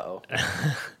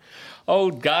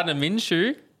 old Gardner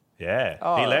Minshew.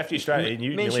 Yeah, he left you straight. He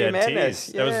nearly Minshew had Madness,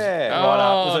 tears. That was yeah. right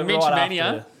up. Was it Minshew right Mania.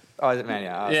 after- Oh, is it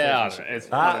Mania? It's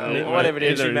whatever it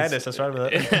is. Minshew Madness, that's right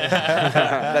with it.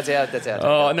 That's out.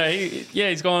 Oh no,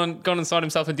 he's gone and signed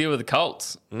himself a deal with the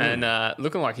Colts, and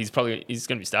looking like he's going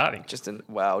to be starting.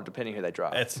 Depending who they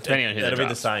draft. Depending on who they That'll be the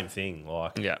draft. same thing.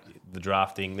 Like the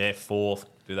drafting, they're fourth.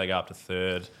 Do they go up to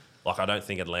third? Like I don't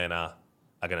think Atlanta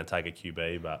are going to take a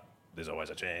QB, but there's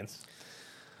always a chance.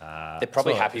 They're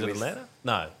probably happy is it with Atlanta.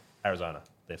 No, Arizona.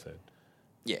 They're third.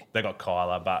 Yeah. They got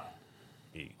Kyler, but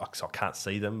I can't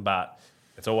see them. But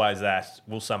it's always that,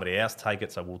 will somebody else take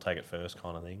it, so we'll take it first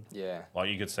kind of thing. Yeah. Like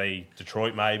you could see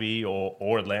Detroit maybe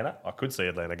or Atlanta. I could see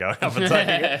Atlanta going up and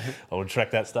taking it. I would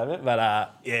track that statement.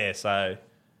 But, so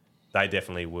they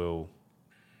definitely will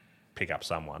pick up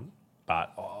someone.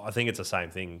 But I think it's the same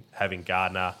thing. Having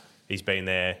Gardner, he's been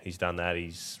there, he's done that.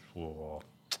 He's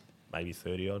maybe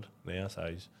 30-odd now. So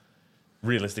he's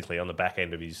realistically on the back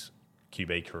end of his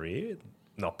QB career,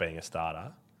 not being a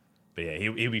starter. But yeah,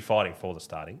 he'll be fighting for the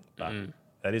starting. But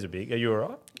that is a big. Are you all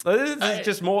right? It's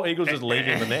just more Eagles just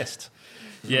leaving the nest.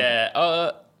 Yeah,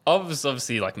 I was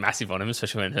obviously like massive on him,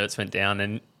 especially when Hurts went down.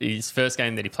 And his first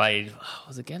game that he played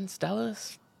was against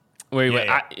Dallas, where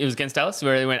it was against Dallas,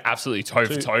 where he went absolutely toe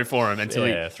for toe for him until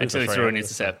he threw an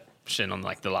interception on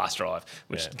like the last drive,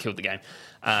 which killed the game.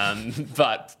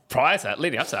 But prior to that,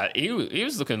 leading up to that, he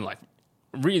was looking like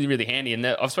really, really handy. And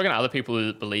I've spoken to other people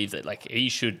who believe that like he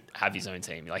should have his own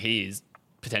team. Like he is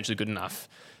potentially good enough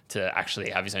to actually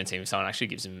have his own team if someone actually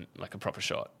gives him like a proper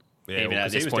shot. Yeah, even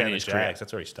at this point in his career.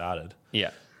 That's where he started. Yeah.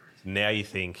 Now you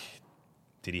think,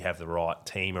 did he have the right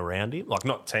team around him? Like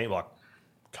not team, like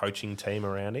coaching team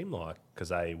around him, like because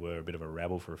they were a bit of a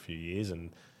rabble for a few years,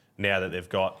 and now that they've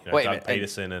got Doug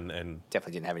Peterson and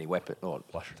definitely didn't have any weapons. Or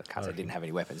I can't say didn't have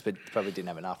any weapons, but probably didn't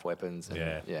have enough weapons. And,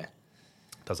 yeah.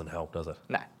 Doesn't help, does it?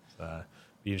 No. So,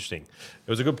 interesting. It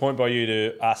was a good point by you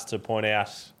to point out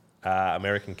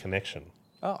American Connection.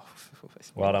 Oh,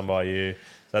 well done by you.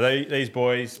 So these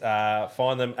boys,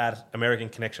 find them at American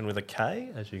Connection with a K,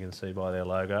 as you can see by their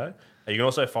logo. You can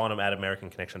also find them at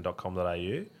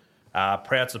americanconnection.com.au.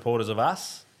 Proud supporters of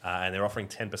us, and they're offering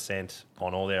 10%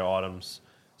 on all their items.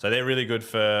 So they're really good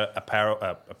for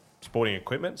apparel, sporting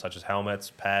equipment, such as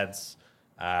helmets, pads,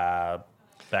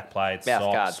 backplates,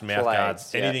 socks, mouth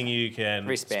guards, anything you can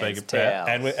wristbands, speak about.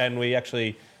 towels. And we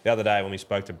actually, the other day when we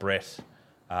spoke to Brett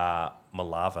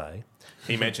Malave,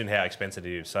 he mentioned how expensive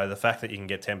it is. So the fact that you can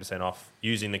get 10% off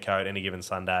using the code Any Given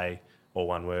Sunday, or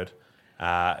one word,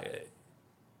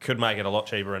 could make it a lot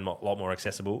cheaper and a lot more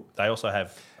accessible. They also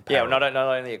have apparel. not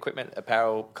only equipment,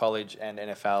 apparel, college and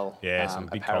NFL. Yeah, some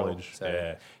big apparel. college.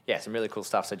 So, some really cool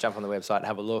stuff. So jump on the website and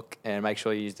have a look, and make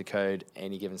sure you use the code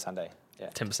Any Given Sunday. Yeah,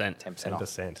 10%. 10% off.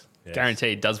 10%. Yes.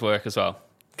 Guaranteed does work as well.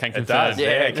 Can confirm. It does.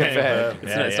 Yeah, confirm.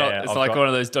 It's not like one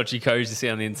of those dodgy codes you see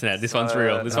on the internet. This one's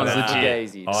real. This one's legit.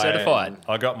 Easy. Certified.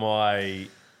 I got my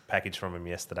package from him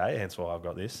yesterday, hence why I've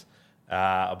got this.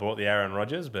 I bought the Aaron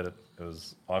Rodgers, but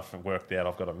I've worked out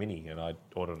I've got a mini, and I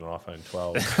ordered an iPhone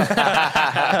 12.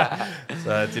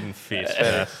 So it didn't fit.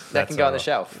 That can go on the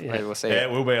shelf. Yeah. Maybe we'll see Yeah,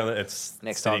 it. it will be on it's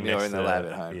Next sitting time you're next in the to- lab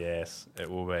at home. Yes, it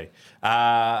will be.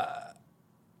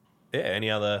 Any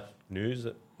other news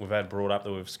that we've had brought up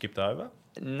that we've skipped over?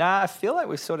 Nah, I feel like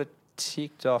we've sort of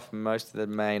ticked off most of the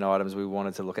main items we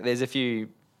wanted to look at. There's a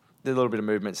little bit of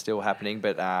movement still happening,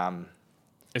 but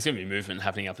There's going to be movement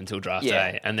happening up until draft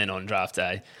Yeah. day and then on draft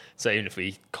day. So even if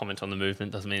we comment on the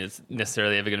movement, doesn't mean it's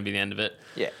necessarily ever going to be the end of it.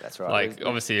 yeah, that's right. Like,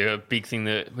 obviously, a big thing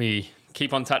that we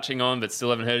keep on touching on but still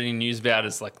haven't heard any news about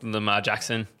is like Lamar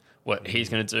Jackson, what he's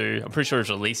going to do. I'm pretty sure he's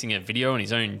releasing a video on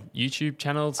his own YouTube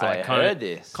channel to I heard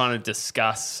this. kind of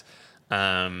discuss.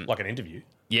 Like an interview?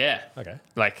 Yeah. Okay.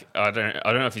 Like, I don't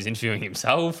know if he's interviewing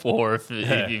himself or if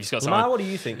he's got Lamar, someone. what do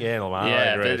you think? Yeah, Lamar. I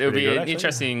Yeah, agree. but It's it'll pretty be good, an actually.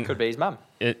 interesting. Could be his mum.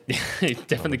 It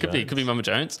definitely could be. Jones. Could be Mama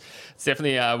Jones. It's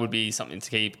definitely would be something to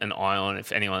keep an eye on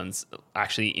if anyone's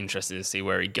actually interested to see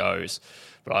where he goes.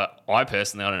 But I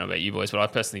personally, I don't know about you boys, but I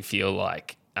personally feel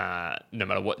like no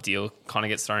matter what deal kind of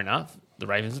gets thrown up, the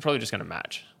Ravens are probably just going to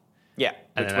match. Yeah,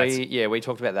 And which then we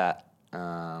talked about that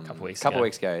Couple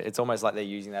weeks ago. It's almost like they're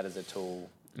using that as a tool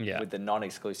Yeah. with the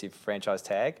non-exclusive franchise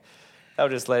tag. They'll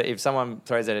just if someone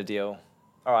throws out a deal,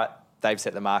 all right, they've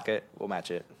set the market, we'll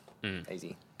match it.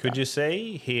 Easy. Could you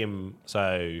see him,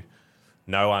 so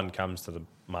no one comes to the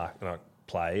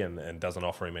play and doesn't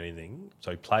offer him anything,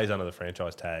 so he plays under the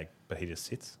franchise tag, but he just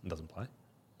sits and doesn't play?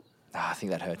 I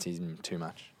think that hurts him too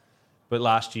much. But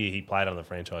last year he played under the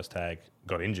franchise tag,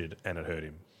 got injured, and it hurt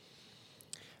him.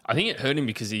 I think it hurt him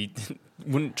because he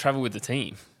wouldn't travel with the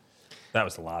team. That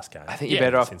was the last game. I think you're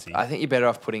better off. I think you're better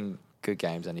off putting good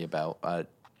games under your belt.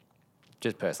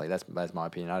 Just personally, that's my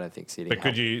opinion. I don't think sitting. But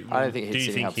could you? I don't think. Do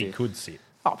you think he could sit?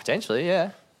 Oh, potentially,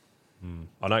 yeah.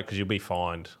 I know, because you'll be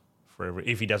fined for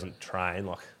if he doesn't train.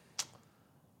 Like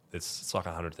it's like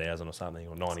 100,000 or something,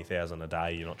 or 90,000 a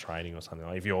day. You're not training or something.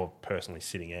 Like if you're personally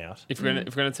sitting out. If we're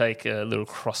going to take a little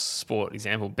cross sport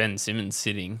example, Ben Simmons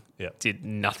sitting did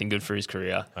nothing good for his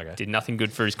career. Okay. Did nothing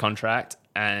good for his contract,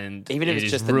 and even if it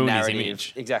it's just the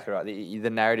narrative, exactly right. The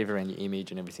narrative around your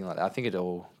image and everything like that. I think it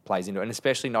all plays into it, and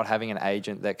especially not having an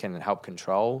agent that can help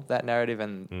control that narrative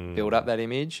and build up that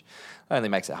image only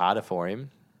makes it harder for him.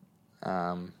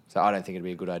 So I don't think it'd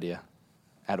be a good idea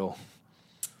at all.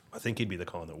 I think he'd be the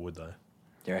kind that would, though.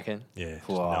 You reckon? Yeah, just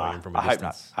knowing him from a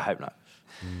distance. I hope not.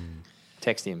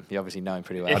 Text him. You obviously know him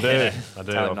pretty well. I do. Tell I've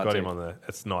him not got to. him on the.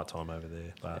 It's night time over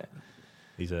there, but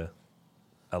he's a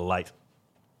late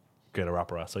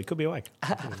get-a-upperer, so he could be awake.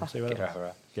 We'll see what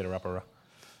happens. Get-a-upperer.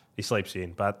 He sleeps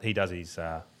in, but he does his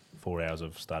 4 hours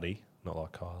of study, not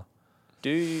like Kyle.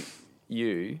 Do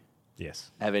you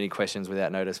Yes. have any questions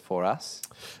without notice for us?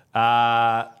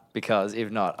 Because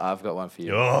if not, I've got one for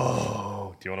you.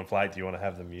 Oh, do you want to play? Do you want to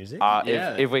have the music?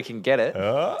 If we can get it.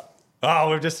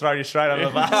 We've just thrown you straight under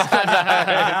the bus.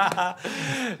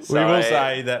 We will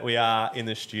say that we are in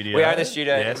the studio. We are in the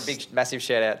studio. Yes. Big, massive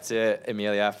shout out to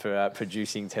Amelia for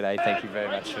producing today. Thank you very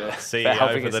much for CEO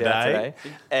helping for us the out day.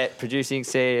 today. Producing,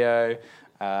 CEO,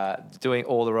 doing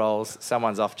all the roles.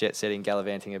 Someone's off jet setting,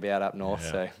 gallivanting about up north.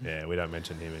 So Yeah, we don't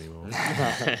mention him anymore.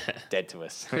 dead to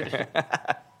us.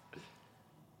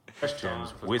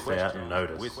 Questions without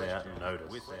notice.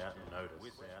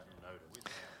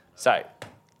 So,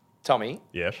 Tommy,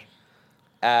 Yes.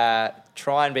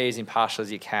 try and be as impartial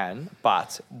as you can,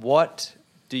 but what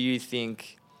do you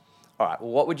think... All right,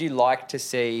 what would you like to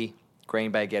see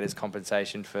Green Bay get as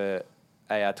compensation for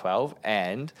AR12,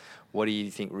 and what do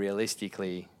you think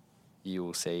realistically you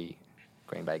will see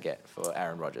Green Bay get for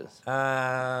Aaron Rodgers?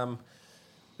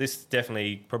 This is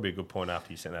definitely probably a good point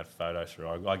after you sent that photo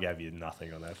through. I gave you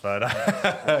nothing on that photo.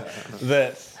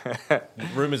 That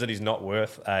rumours that he's not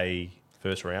worth a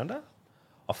first rounder.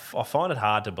 I find it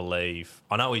hard to believe.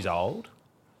 I know he's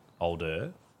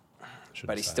older.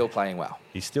 But he's still playing well.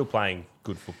 He's still playing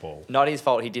good football. Not his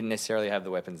fault he didn't necessarily have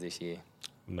the weapons this year.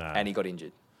 No. And he got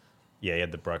injured. Yeah, he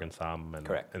had the broken thumb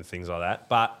Correct. and things like that.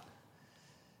 But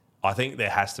I think there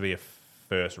has to be a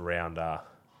first rounder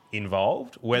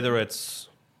involved, whether it's...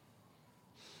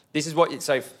 This is what...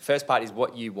 So, first part is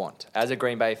what you want. As a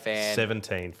Green Bay fan...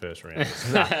 17 first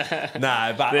rounders.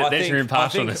 No, but There's your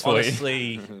impartialness for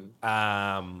you.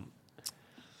 honestly,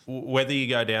 whether you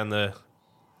go down the...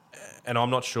 And I'm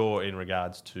not sure in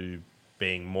regards to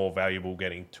being more valuable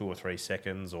getting 2 or 3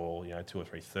 seconds or 2 or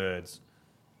 3 thirds,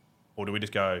 or do we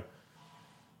just go,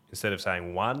 instead of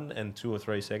saying 1 and 2 or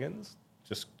 3 seconds,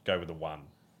 just go with the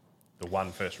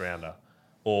one first rounder?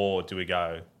 Or do we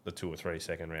go the 2 or 3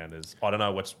 second rounders? I don't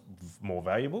know what's more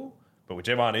valuable, but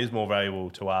whichever one is more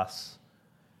valuable to us,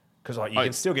 because you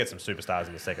can still get some superstars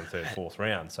in the second, third, fourth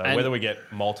round. So whether we get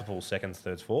multiple seconds,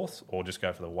 thirds, fourths, or just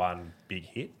go for the one big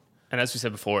hit. And as we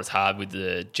said before, it's hard with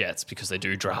the Jets because they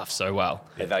do draft so well.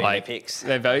 They value their picks.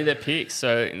 They value their picks.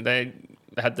 So they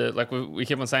had we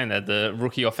keep on saying that, the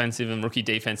rookie offensive and rookie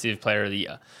defensive player of the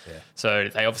year. Yeah. So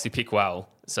they obviously pick well.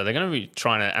 So they're going to be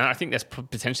trying to, and I think that's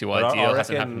potentially why the deal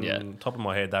hasn't happened yet. Top of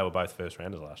my head, they were both first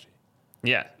rounders last year.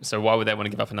 Yeah. So why would they want to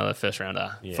give up another first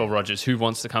rounder for Rodgers, who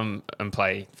wants to come and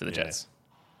play for the Jets?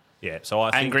 Yeah. So I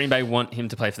think And Green Bay want him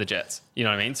to play for the Jets. You know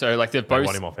what I mean? So they've they both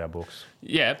want him off our books.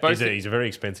 Yeah, both. He's a very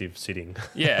expensive sitting.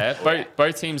 Yeah,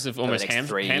 both teams have almost next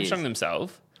 3 years. hamstrung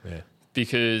themselves Yeah.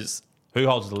 because Who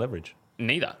holds the leverage?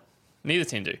 neither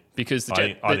team do, because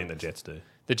I think the Jets do.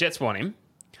 the Jets want him,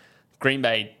 Green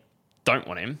Bay don't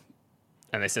want him,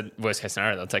 and they said worst case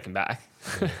scenario they'll take him back.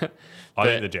 I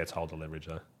think the Jets hold the leverage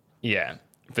though. Yeah,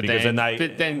 but Because then, then they-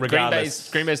 but then regardless-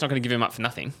 Green Bay's not going to give him up for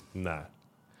nothing. No,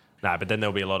 but then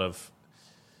there'll be a lot of...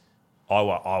 I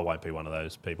won't be one of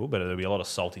those people, but there'll be a lot of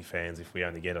salty fans if we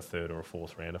only get a third or a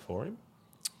fourth rounder for him.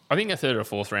 I think a third or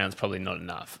fourth round is probably not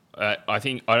enough. I don't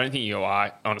think you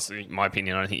are, honestly, my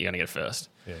opinion, I don't think you're going to get a first.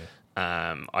 Yeah.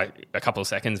 A couple of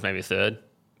seconds, maybe a third,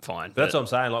 fine. But that's what I'm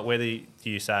saying. Like, whether do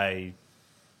you say,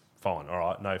 fine, all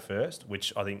right, no first,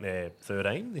 which I think they're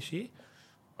 13 this year.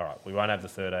 All right, we won't have the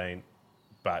 13,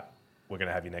 but we're going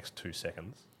to have your next 2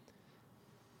 seconds.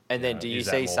 And then do you is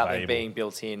that see more something valuable? being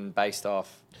built in based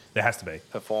off There has to be.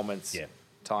 performance, Yeah.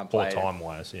 time Or played?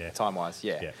 time-wise, yeah. Time-wise,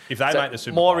 yeah. Yeah. If they make the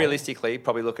Super more Bowl- realistically,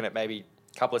 probably looking at maybe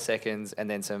a couple of seconds and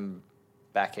then some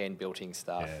back-end built-in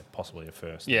stuff. Yeah, possibly a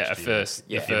first. yeah, next a year. first,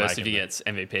 Yeah. a first if Making he it. gets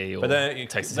MVP or But then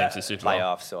takes the team that- to the Super Bowl.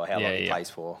 Playoffs or how long he Yeah. plays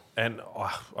for. And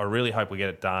I really hope we get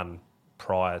it done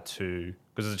prior to,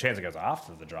 because there's a chance it goes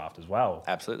after the draft as well.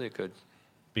 Absolutely could.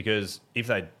 Because if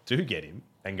they do get him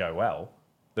and go well,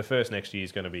 the first next year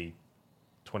is going to be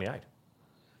 28.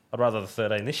 I'd rather the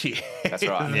 13 this year. That's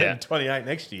right. than Yeah. 28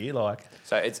 next year. Like,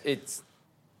 So it's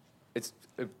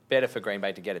better for Green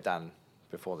Bay to get it done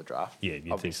before the draft. yeah, you'd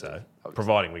think obviously. so. Obviously.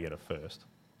 Providing we get a first.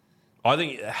 I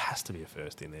think there has to be a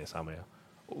first in there somehow.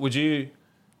 Would you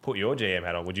put your GM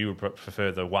hat on? Would you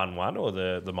prefer the 1-1 or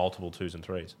the multiple 2s and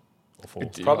 3s? Or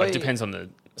 4s? Probably- It depends on the.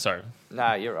 Sorry.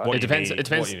 No, you're right. What It you depends. need- It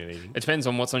depends. what you need. It depends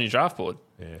on what's on your draft board.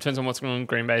 Yeah. It depends on what's on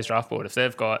Green Bay's draft board. If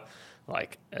they've got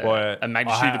like Well, a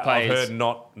magnitude of players, I've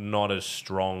heard not as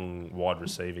strong wide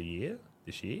receiver year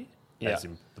this year as Yeah.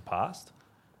 in the past.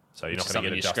 So you're Which not is going to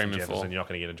get a something you're Justin screaming Jefferson, for. you're not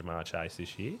going to get a Jamar Chase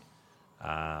this year.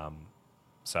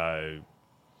 So,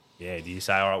 yeah, do you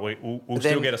say, all right, we'll But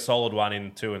still then- get a solid one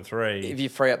in 2 and 3? If you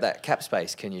free up that cap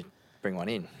space, can you bring one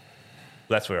in?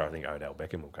 That's where I think Odell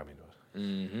Beckham will come into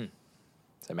it.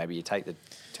 So maybe you take the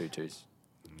 2-2s.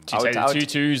 do you take the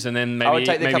 2-2s and then maybe I would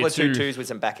take the maybe couple a of 2 2-2s with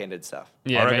some back-ended stuff.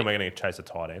 Yeah, I reckon maybe- we're going to chase a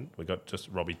tight end. We got just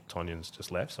Robbie Tonyan's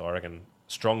just left, so I reckon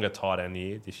stronger tight end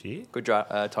year this year. Good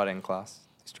tight end class,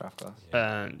 this draft class.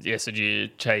 So do you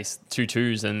chase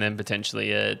 2-2s and then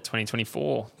potentially a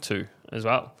 2024 2 as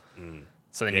well?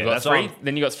 So then Yeah, you've got that's three. what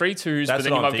Then you got 3 2s, but That's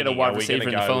then you what I'm might get a thinking. wide Are we receiver gonna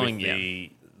in the go following with year.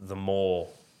 the more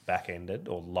back-ended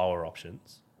or lower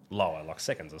options. Lower, like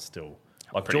seconds are still...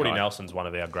 Like Pretty Jordy high. Nelson's one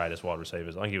of our greatest wide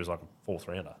receivers. I think he was like a 4th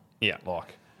rounder. Yeah.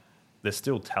 Like, there's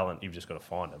still talent. You've just got to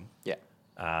find them. Yeah.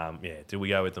 Do we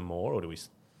go with the more or do we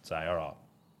say, all right,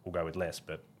 we'll go with less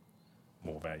but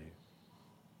more value?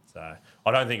 So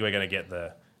I don't think we're going to get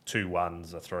the 2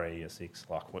 1s, a 3, a 6.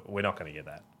 Like, we're not going to get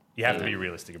that. You have to be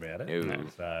realistic about it. No.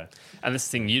 So, And this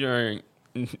thing, you don't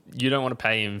want to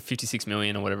pay him $56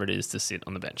 million or whatever it is to sit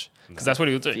on the bench because that's what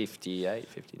he'll do. 58,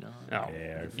 59. Oh,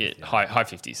 Yeah, yeah, high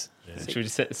 50s. Should we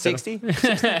just set 60?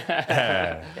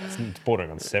 it's bordering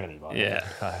on 70, by the way.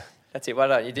 Yeah. That's it. Well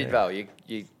done. You did well. You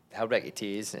held back your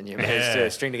tears and you managed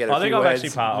to string together a I think few I've words.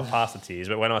 actually I've passed the tears,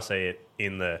 but when I see it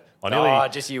in the... I nearly... Oh,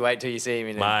 just you wait till you see him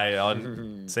in it. Mate,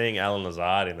 I'm seeing Alan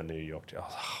Lazard in the New York... Oh,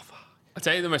 fuck. I'll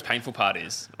tell you the most painful part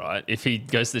is, right, if he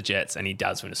goes to the Jets and he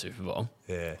does win a Super Bowl,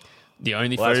 Yeah. the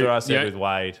only Well, that's photo- what I said the- with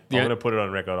Wade. the- I'm going to put it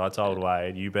on record. I told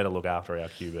Wade, you better look after our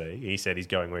QB. He said he's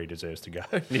going where he deserves to go.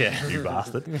 Yeah. You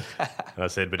bastard. And I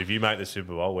said, but if you make the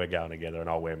Super Bowl, we're going together and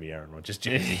I'll wear me Aaron Rodgers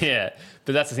jersey. Yeah,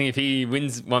 but that's the thing. If he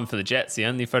wins one for the Jets, the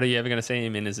only photo you're ever going to see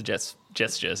him in is a Jets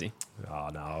jersey. Oh,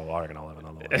 no, I reckon I'll have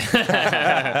another one.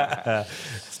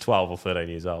 It's 12 or 13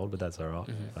 years old, but that's all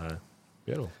right.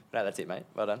 Beautiful. No, that's it, mate.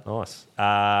 Well done. Nice.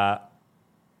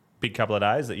 Big couple of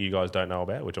days that you guys don't know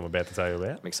about, which I'm about to tell you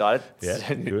about. I'm excited.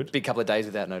 Yeah, good. Big couple of days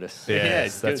without notice. Yes,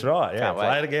 it's that's good. right. Yeah, Can't play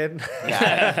wait. it again.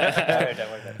 No, don't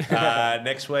worry about it.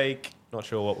 Next week, not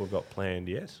sure what we've got planned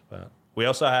yet, but we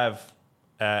also have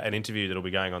an interview that'll be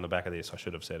going on the back of this. I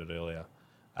should have said it earlier.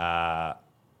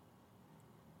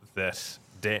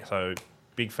 So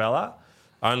big fella,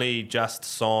 only just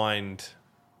signed.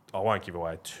 I won't give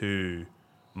away too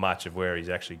much of where he's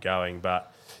actually going,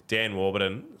 but Dan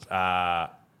Warburton, a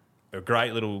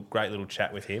great little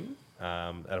chat with him.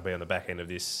 That'll be on the back end of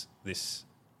this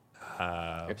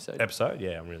episode.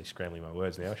 Yeah, I'm really scrambling my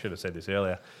words now. I should have said this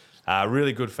earlier.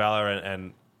 Really good fella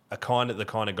and the kind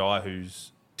of guy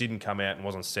who's didn't come out and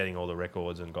wasn't setting all the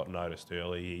records and got noticed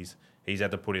early. He's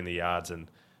had to put in the yards and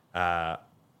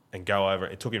go over.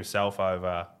 It took himself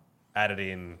over, added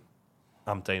in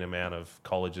umpteen amount of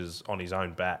colleges on his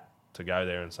own bat to go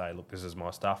there and say, look, this is my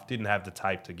stuff. Didn't have the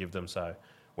tape to give them, so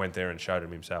went there and showed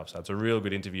him himself. So it's a real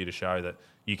good interview to show that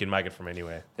you can make it from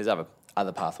anywhere. There's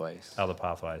other pathways. Other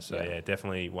pathways. So, Yeah. yeah,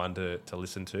 definitely one to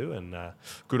listen to and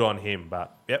good on him.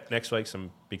 But, yep, next week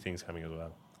some big things coming as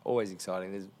well. Always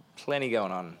exciting. There's plenty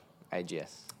going on,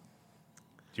 AGS.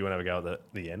 Do you want to have a go at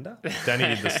the ender?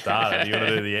 Danny did the starter. Do you want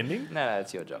to do the ending? No,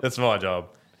 that's your job. That's my job.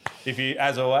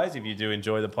 As always, if you do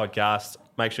enjoy the podcast,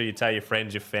 make sure you tell your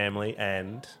friends, your family,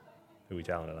 and who are we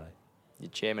telling today? Your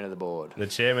chairman of the board. The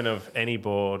chairman of any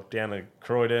board down at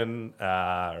Croydon,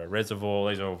 Reservoir.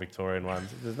 These are all Victorian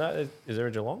ones. Is there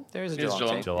a Geelong? There is a There's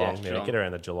Geelong team. Geelong. Yeah. Yeah, Geelong. get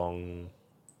around the Geelong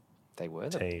They were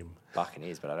the team.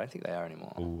 Buccaneers, but I don't think they are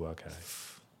anymore. Ooh, okay.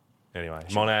 Anyway,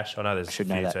 Monash. I know there's a should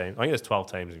few know teams. that. I think there's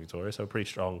 12 teams in Victoria, so a pretty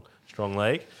strong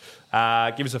league.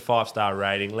 Give us a 5-star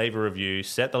rating. Leave a review.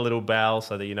 Set the little bell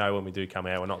so that you know when we do come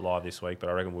out. We're not live this week, but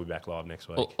I reckon we'll be back live next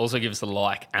week. Also, give us a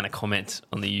like and a comment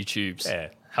on the YouTubes. Yeah.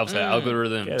 Helps our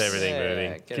algorithms. Get everything Yeah,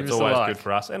 moving. get It's us a always like. good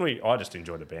for us. And I just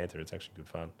enjoy the banter. It's actually good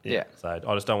fun. Yeah. So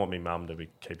I just don't want my mum to be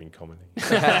keeping commenting.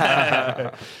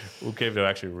 We'll keep it to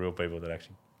actually real people that are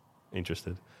actually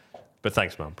interested. But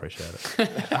thanks, Mum. Appreciate it.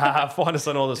 Find us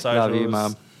on all the socials. Love you,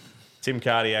 Mum. Tim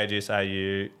Cardy,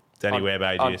 AGSAU. Danny Webb,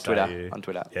 AGSAU. On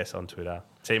Twitter. Yes, on Twitter.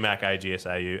 T-Mac,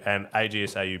 AGSAU. And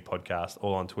AGSAU Podcast,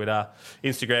 all on Twitter.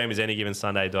 Instagram is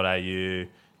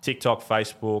anygivensunday.au. TikTok,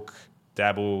 Facebook,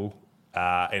 Dabble,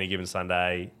 Any Given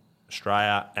Sunday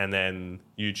Australia. And then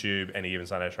YouTube, Any Given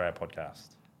Sunday Australia Podcast.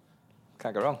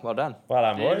 Can't go wrong. Well done. Well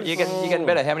done, boys. You're getting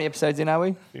better. How many episodes in are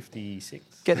we? 56.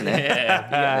 Getting there. Yeah. You're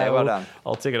getting there. Well done.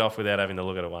 I'll tick it off without having to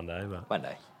look at it one day. But One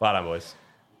day. well done, boys.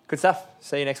 Good stuff.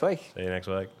 See you next week. See you next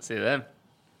week. See you then.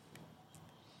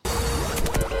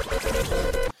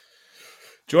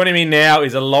 Joining me now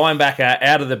is a linebacker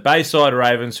out of the Bayside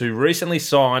Ravens who recently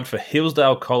signed for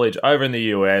Hillsdale College over in the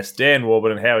US. Dan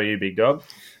Warburton, how are you, big dog?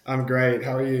 I'm great.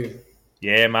 How are you?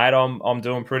 Yeah, mate, I'm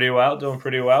doing pretty well.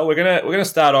 We're gonna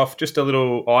start off just a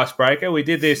little icebreaker. We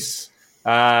did this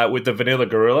with the Vanilla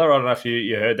Gorilla. I don't know if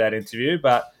you heard that interview,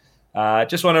 but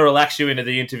just want to relax you into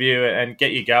the interview and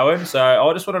get you going. So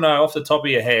I just want to know off the top of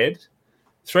your head,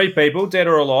 3 people, dead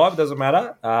or alive, doesn't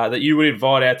matter, that you would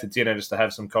invite out to dinner just to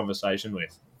have some conversation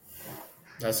with.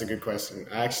 That's a good question.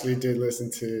 I actually did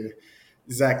listen to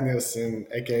Zach Nielsen,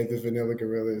 aka the Vanilla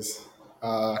Gorillas,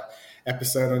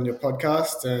 episode on your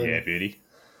podcast, and Yeah, beauty.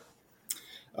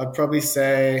 I'd probably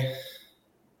say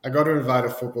I got to invite a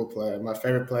football player. My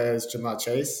favorite player is Jamar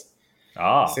Chase,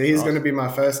 so he's going to be my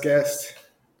first guest.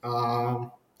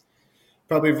 Probably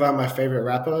invite my favorite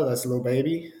rapper, that's Lil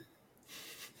Baby.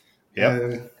 Yep.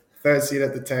 And third seat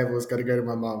at the table has got to go to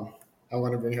my mum. I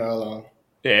want to bring her along.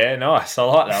 Yeah, nice. I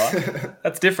like that one.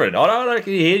 That's different. I don't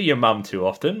hear your mum too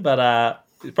often, but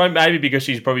it's probably maybe because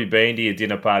she's probably been to your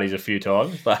dinner parties a few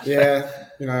times. But Yeah,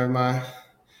 my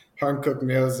home cooked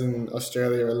meals in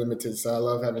Australia are limited, so I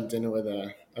love having dinner with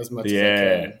her as much as I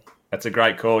yeah, can. that's a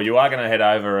great call. You are going to head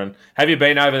over, and have you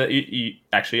been over there?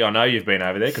 Actually, I know you've been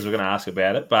over there because we're going to ask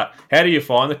about it. But how do you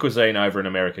find the cuisine over in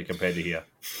America compared to here?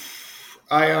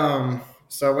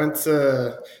 So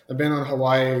I've been on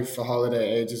Hawaii for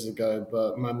holiday ages ago,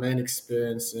 but my main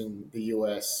experience in the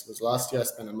US was last year. I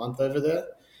spent a month over there.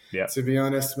 Yeah. To be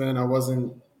honest, man, I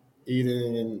wasn't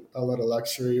eating in a lot of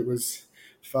luxury. It was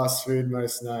fast food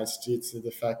most nights due to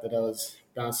the fact that I was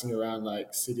bouncing around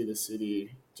like city to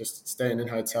city, just staying in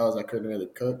hotels. I couldn't really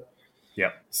cook.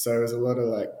 Yeah. So it was a lot of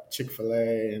like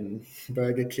Chick-fil-A and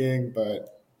Burger King,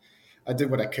 but I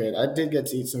did what I could. I did get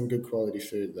to eat some good quality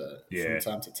food though, Yeah.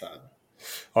 from time to time.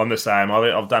 I'm the same.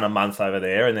 I've done a month over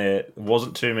there, and there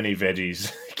wasn't too many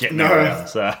veggies getting No. around.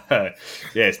 So,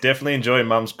 yes, definitely enjoy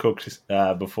Mum's cooked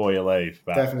before you leave.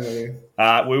 But, Definitely.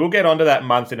 we will get onto that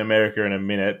month in America in a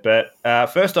minute. But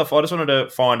first off, I just wanted to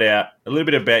find out a little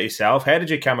bit about yourself. How did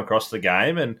you come across the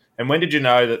game, and when did you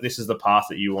know that this is the path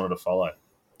that you wanted to follow?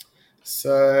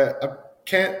 So I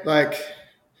can't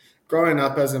growing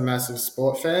up as a massive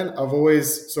sport fan, I've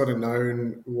always sort of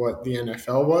known what the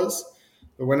NFL was.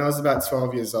 But when I was about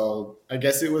 12 years old, I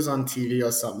guess it was on TV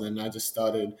or something, and I just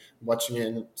started watching it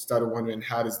and started wondering,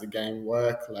 how does the game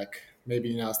work? Like,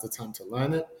 maybe now's the time to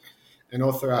learn it. And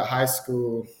all throughout high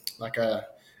school,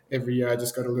 every year I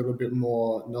just got a little bit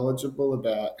more knowledgeable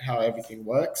about how everything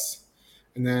works.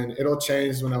 And then it all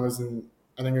changed when I was in,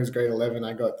 I think it was grade 11,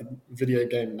 I got the video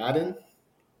game Madden.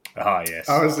 Oh, yes.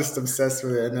 I was just obsessed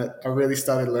with it, and I really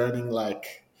started learning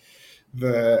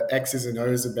the X's and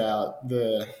O's about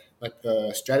the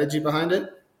strategy behind it.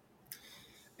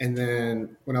 And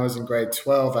then when I was in grade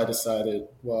 12, I decided,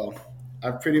 well,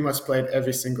 I've pretty much played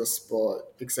every single sport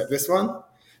except this one.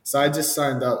 So I just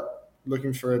signed up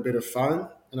looking for a bit of fun,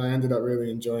 and I ended up really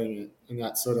enjoying it. And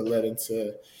that sort of led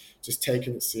into just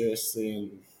taking it seriously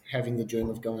and having the dream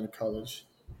of going to college.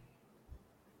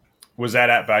 Was that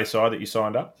at Bayside that you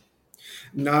signed up?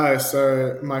 No,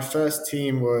 so my first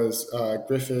team was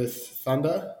Griffith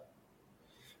Thunder.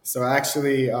 So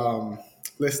actually,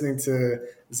 listening to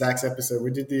Zach's episode, we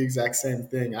did the exact same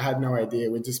thing. I had no idea.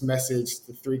 We just messaged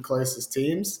the 3 closest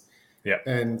teams. Yeah.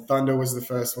 And Thunder was the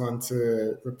first one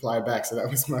to reply back. So that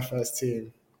was my first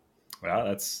team. Well,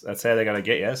 that's how they're going to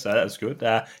get you, so that's good.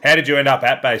 How did you end up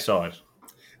at Bayside?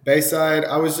 Bayside,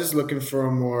 I was just looking for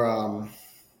a more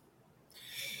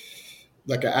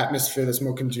like an atmosphere that's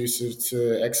more conducive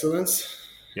to excellence.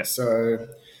 Yep. So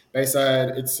Bayside,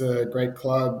 it's a great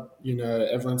club. You know,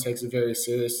 everyone takes it very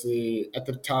seriously. At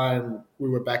the time, we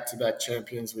were back-to-back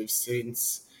champions. We've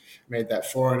since made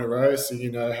that 4 in a row. So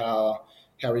you know how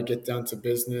we get down to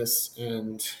business.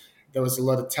 And there was a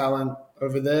lot of talent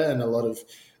over there and a lot of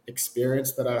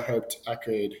experience that I hoped I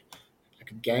could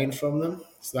gain from them.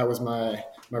 So that was my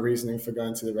reasoning for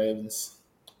going to the Ravens.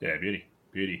 Yeah, beauty.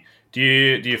 Do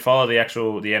you follow the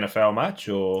NFL much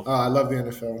or? Oh, I love the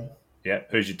NFL. Yeah,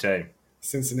 who's your team?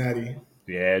 Cincinnati.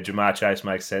 Yeah, Jamar Chase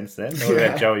makes sense then. What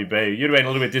about Joey B? You'd have been a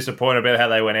little bit disappointed about how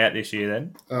they went out this year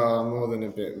then. Oh, more than a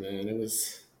bit, man. It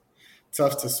was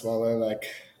tough to swallow. Like,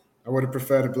 I would have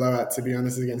preferred a blowout, to be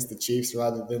honest, against the Chiefs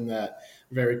rather than that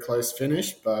very close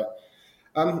finish. But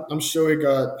I'm sure we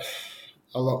got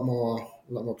a lot more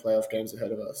playoff games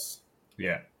ahead of us.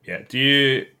 Yeah.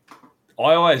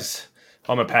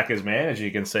 I'm a Packers man, as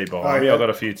you can see behind me. Yeah. I've got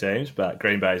a few teams, but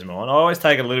Green Bay's mine. I always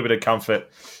take a little bit of comfort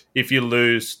if you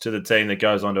lose to the team that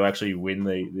goes on to actually win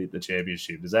the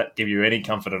championship. Does that give you any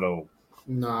comfort at all?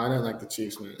 No, I don't like the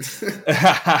Chiefs, man.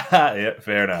 Yeah,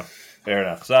 fair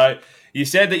enough. So you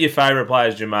said that your favourite player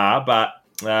is Jamar,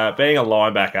 but being a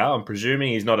linebacker, I'm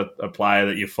presuming he's not a player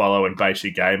that you follow and base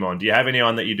your game on. Do you have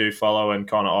anyone that you do follow and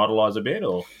kind of idolise a bit?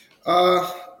 Or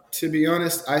to be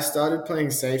honest, I started playing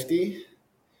safety.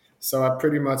 So I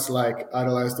pretty much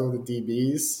idolized all the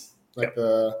DBs,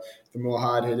 the more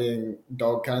hard hitting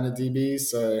dog kind of DBs.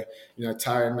 So, you know,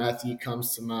 Tyrann Mathieu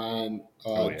comes to mind.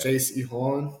 J.C.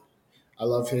 Horn, I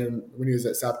love him. When he was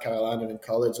at South Carolina in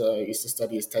college, I used to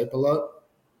study his tape a lot.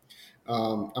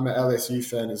 I'm an LSU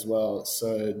fan as well.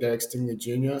 So Derek Stingley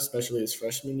Jr., especially his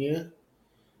freshman year.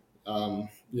 I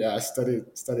studied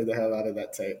the hell out of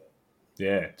that tape.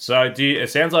 Yeah. So do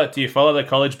you follow the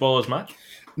college ball as much?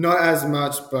 Not as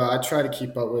much, but I try to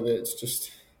keep up with it.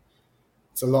 It's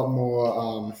a lot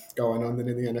more going on than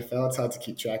in the NFL. It's hard to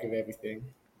keep track of everything.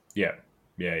 Yeah,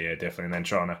 definitely. And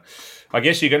then I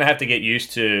guess you're going to have to get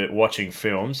used to watching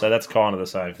film, so that's kind of the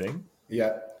same thing.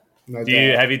 Yeah, no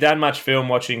doubt. Have you done much film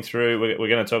watching through? We're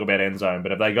going to talk about end zone,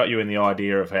 but have they got you in the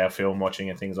idea of how film watching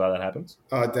and things like that happens?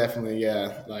 Oh, definitely,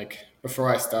 yeah. Like, before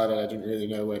I started, I didn't really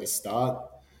know where to start.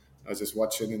 I was just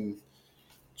watching and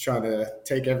trying to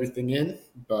take everything in,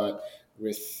 but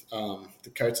with the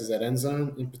coaches at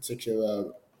Endzone, in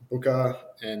particular Booker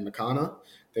and McConnell,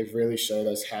 they've really showed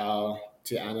us how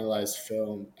to analyze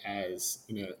film as,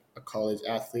 you know, a college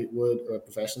athlete would or a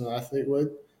professional athlete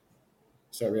would.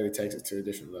 So it really takes it to a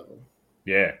different level.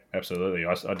 Yeah, absolutely.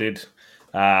 I did.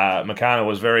 McConnell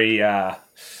was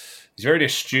he's a very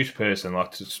astute person.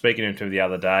 Like, speaking to him the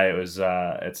other day, it was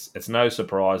it's no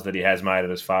surprise that he has made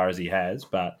it as far as he has,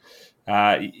 but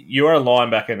you're a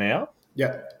linebacker now.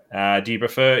 Yeah. Do you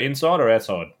prefer inside or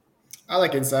outside? I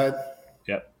like inside.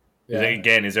 Yep. Yeah.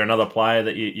 Is there another player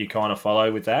that you kind of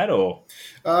follow with that, or?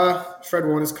 Fred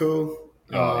Warner's cool.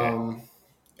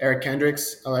 Eric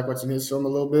Kendricks, I like watching his film a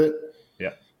little bit.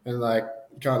 Yeah. And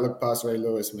you can't look past Ray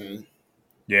Lewis, man.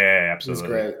 Yeah, absolutely.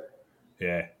 He's great.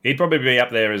 Yeah. He'd probably be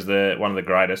up there as one of the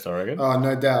greatest, I reckon. Oh,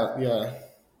 no doubt. Yeah.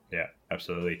 Yeah,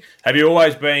 absolutely. Have you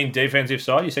always been defensive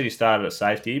side? You said you started at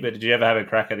safety, but did you ever have a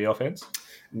crack at the offense?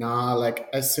 Nah,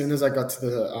 as soon as I got to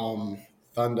the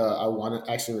Thunder,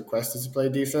 I actually requested to play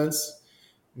defense.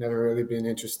 Never really been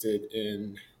interested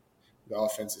in the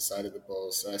offensive side of the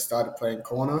ball. So I started playing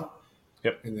corner.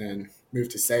 Yep. And then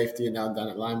moved to safety, and now I'm down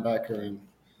at linebacker, and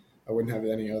I wouldn't have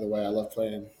it any other way. I love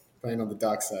playing on the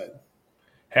dark side.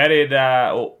 How did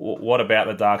what about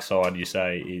the dark side you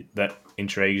say that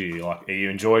intrigues you? Like, are you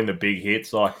enjoying the big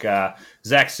hits? Like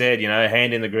Zach said, you know,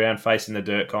 hand in the ground, facing the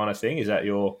dirt kind of thing. Is that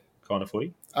your kind of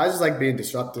footy? I just like being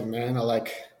disruptive, man. I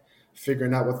like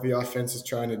figuring out what the offense is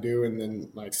trying to do and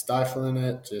then stifling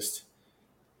it, just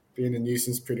being a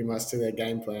nuisance pretty much to their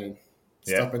game plan,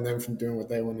 stopping them from doing what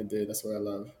they want to do. That's what I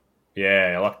love.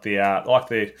 Yeah, like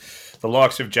the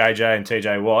likes of JJ and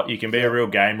TJ Watt. You can be a real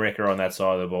game wrecker on that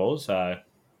side of the ball. So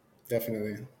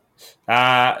definitely.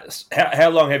 How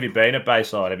long have you been at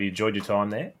Bayside? Have you enjoyed your time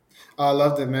there? I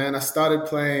loved it, man. I started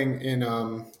playing in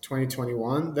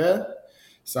 2021 there.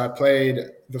 So I played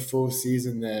the full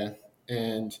season there,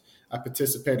 and I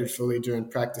participated fully during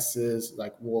practices,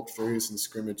 walkthroughs and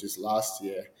scrimmages last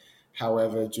year.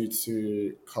 However, due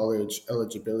to college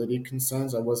eligibility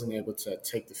concerns, I wasn't able to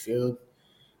take the field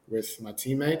with my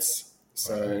teammates.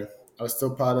 So I was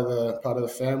still part of the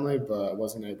family, but I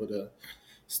wasn't able to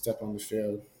step on the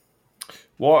field.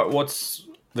 What's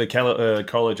the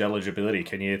college eligibility?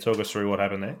 Can you talk us through what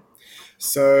happened there?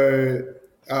 So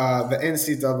the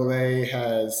NCAA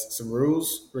has some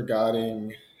rules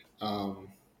regarding, I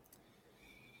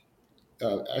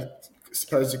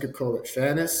suppose you could call it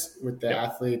fairness with their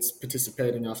athletes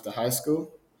participating after high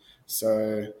school.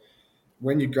 So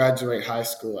when you graduate high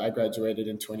school, I graduated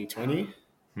in 2020,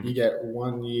 you get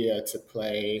 1 year to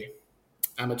play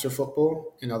amateur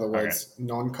football, in other words,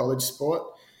 non-college sport.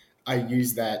 I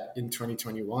used that in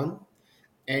 2021.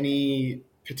 Any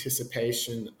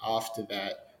participation after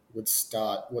that would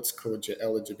start what's called your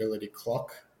eligibility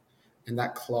clock. And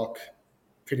that clock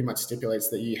pretty much stipulates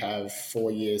that you have 4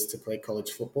 years to play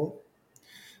college football.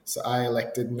 So I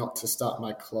elected not to start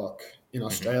my clock in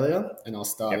Australia, and I'll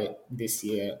start it this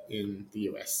year in the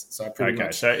US. So I pretty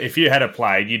much... So if you had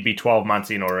played, you'd be 12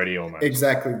 months in already almost.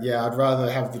 Exactly, yeah. I'd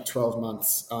rather have the 12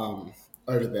 months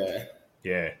over there.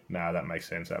 Yeah, no, that makes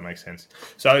sense.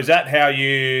 So is that how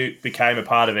you became a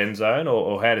part of Endzone,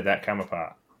 or how did that come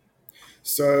apart?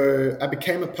 So I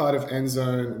became a part of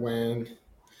Endzone when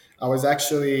I was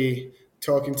actually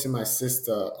talking to my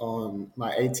sister on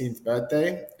my 18th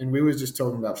birthday, and we were just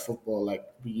talking about football like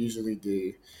we usually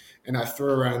do. And I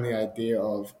threw around the idea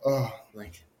of,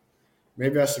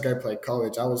 maybe I should go play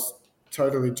college. I was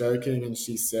totally joking, and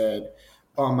she said,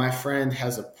 oh, my friend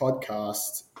has a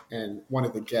podcast, and one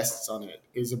of the guests on it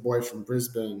is a boy from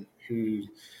Brisbane who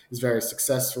is very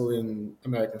successful in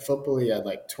American football. He had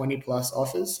like 20 plus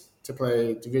offers to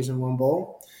play Division One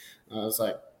ball. I was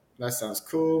like, that sounds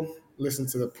cool. Listened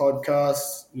to the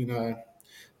podcast,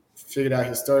 figured out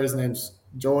his story. His name's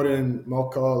Jordan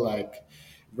Moko,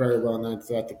 very well known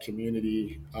throughout the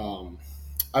community.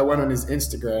 I went on his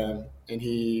Instagram and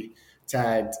he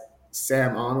tagged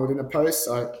Sam Arnold in a post.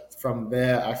 So from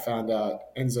there, I found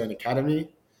out Endzone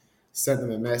Academy, sent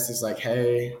them a message like,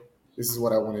 hey, this is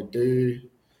what I want to do.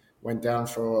 Went down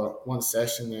for one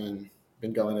session and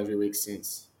been going every week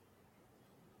since.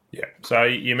 Yeah. So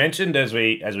you mentioned as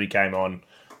we came on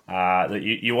that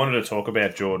you wanted to talk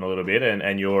about Jordan a little bit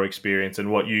and your experience and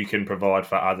what you can provide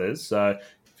for others. So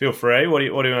feel free. What do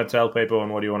you want to tell people,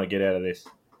 and what do you want to get out of this?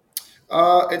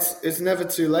 It's never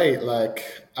too late.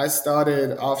 I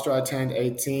started after I turned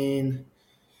 18.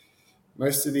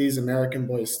 Most of these American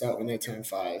boys start when they turn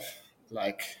 5.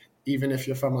 Even if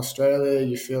you're from Australia,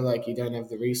 you feel like you don't have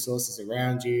the resources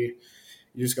around you.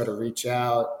 You just got to reach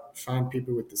out, find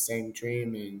people with the same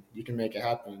dream, and you can make it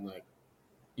happen.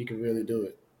 You can really do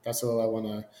it. That's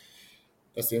the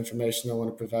information I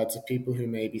want to provide to people who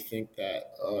maybe think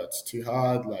that, it's too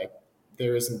hard.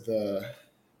 There isn't the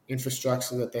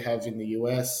infrastructure that they have in the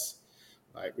US.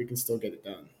 We can still get it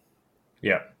done.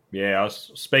 Yeah. I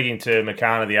was speaking to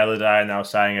McCanna the other day, and they were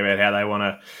saying about how they want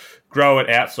to grow it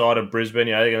outside of Brisbane.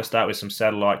 They're going to start with some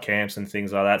satellite camps and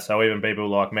things like that. So even people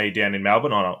like me down in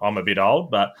Melbourne, I'm a bit old,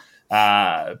 but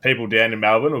people down in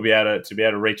Melbourne will be able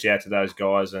to reach out to those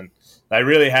guys, and they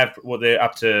really have. Well, they're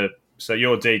up to. So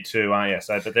you're D2, aren't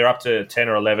you? But they're up to 10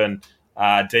 or 11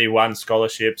 D1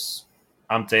 scholarships,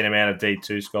 umpteen amount of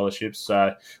D2 scholarships.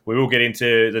 So we will get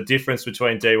into the difference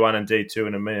between D1 and D2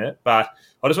 in a minute. But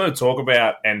I just want to talk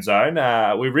about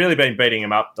Endzone. We've really been beating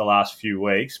them up the last few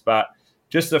weeks, but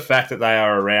just the fact that they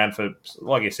are around for,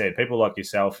 like you said, people like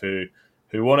yourself who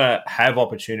want to have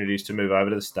opportunities to move over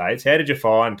to the States. How did you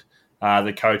find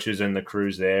the coaches and the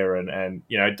crews there and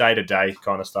day-to-day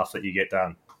kind of stuff that you get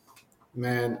done?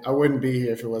 Man, I wouldn't be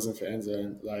here if it wasn't for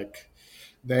Endzone.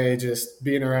 They just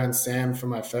being around Sam for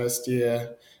my first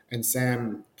year and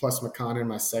Sam plus McCann in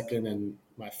my second and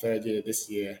my third year this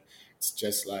year. It's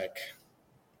just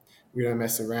we don't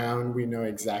mess around. We know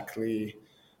exactly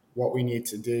what we need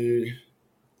to do.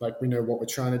 We know what we're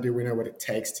trying to do. We know what it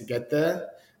takes to get there,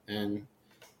 and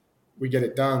we get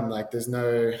it done. There's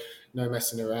no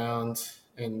messing around,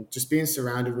 and just being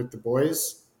surrounded with the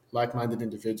boys, like-minded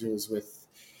individuals with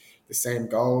the same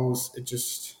goals.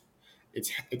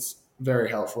 It's very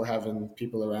helpful having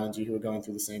people around you who are going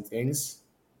through the same things.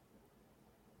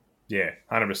 Yeah,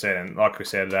 100%. And like we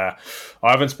said, I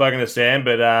haven't spoken to Sam,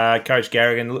 but Coach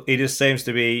Garrigan, he just seems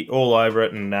to be all over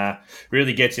it and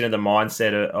really gets into the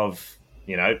mindset of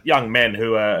young men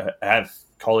who have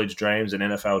college dreams and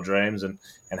NFL dreams and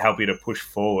help you to push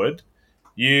forward.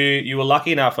 You were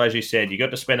lucky enough, as you said, you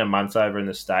got to spend a month over in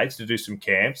the States to do some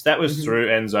camps. That was through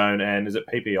Endzone, and is it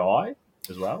PPI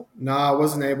as well? No, I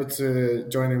wasn't able to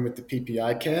join in with the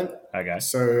PPI camp. Okay.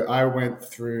 So I went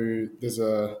through, there's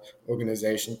a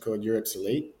organization called Europe's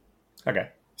Elite. Okay.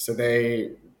 So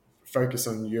they focus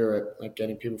on Europe,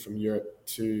 getting people from Europe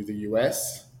to the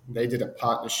US. They did a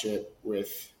partnership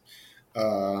with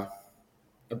a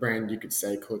brand you could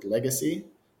say called Legacy,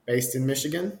 based in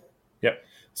Michigan. Yep.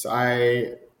 So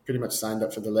I pretty much signed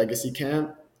up for the Legacy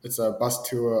camp, it's a bus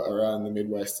tour around the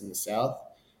Midwest and the South.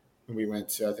 And we went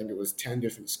to, I think it was 10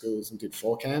 different schools and did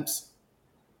 4 camps.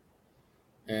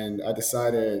 And I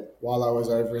decided while I was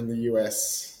over in the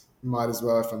US, might as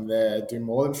well, if I'm there, do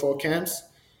more than 4 camps.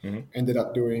 Mm-hmm. Ended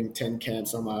up doing 10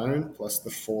 camps on my own, plus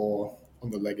the 4 on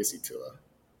the Legacy Tour.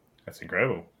 That's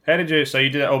incredible. How did you? So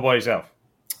you did that all by yourself?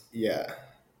 Yeah.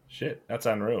 Shit, that's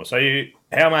unreal. So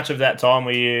how much of that time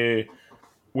were you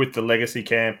with the Legacy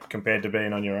camp compared to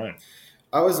being on your own?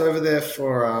 I was over there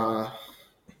for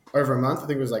over a month. I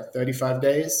think it was like 35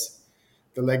 days.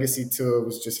 The Legacy Tour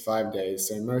was just 5 days.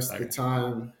 So most of the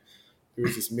time, it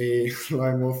was just me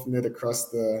lone wolfing it across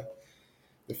the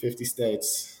 50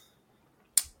 states.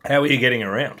 How were you getting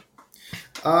around?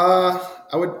 I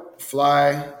would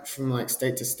fly from like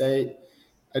state to state.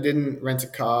 I didn't rent a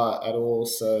car at all,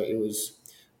 so it was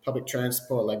public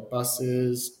transport like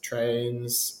buses,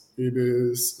 trains,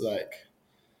 Ubers, like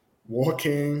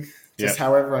walking, just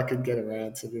however I could get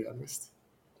around, to be honest.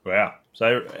 Wow.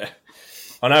 So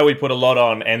I know we put a lot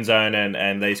on Endzone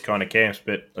and these kind of camps,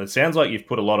 but it sounds like you've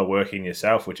put a lot of work in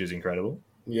yourself, which is incredible.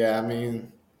 Yeah, I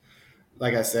mean,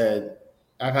 like I said,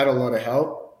 I've had a lot of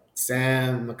help.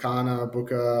 Sam, Makana,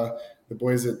 Booker, the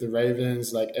boys at the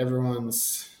Ravens, like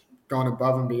everyone's gone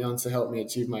above and beyond to help me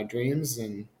achieve my dreams.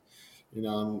 And,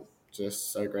 I'm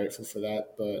just so grateful for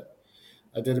that. But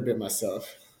I did a bit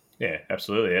myself. Yeah,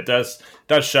 absolutely. It does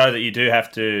show that you do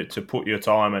have to put your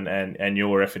time and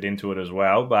your effort into it as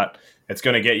well, but it's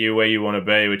going to get you where you want to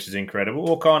be, which is incredible.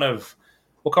 What kind of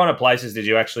places did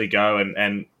you actually go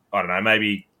and I don't know,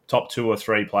 maybe top 2 or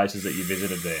 3 places that you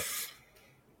visited there?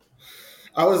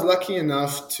 I was lucky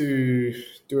enough to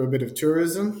do a bit of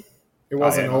tourism. It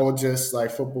wasn't all just like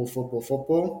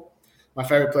football. My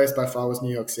favorite place by far was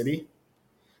New York City.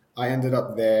 I ended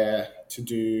up there to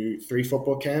do 3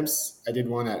 football camps. I did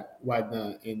one at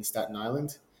Wagner in Staten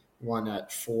Island, one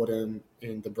at Fordham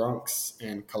in the Bronx,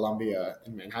 and Columbia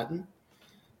in Manhattan.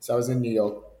 So I was in New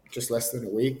York just less than a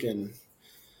week, and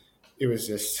it was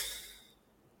just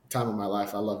the time of my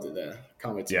life. I loved it there.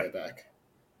 Can't wait to go back.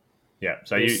 Yeah.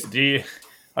 So I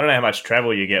don't know how much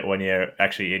travel you get when you're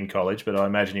actually in college, but I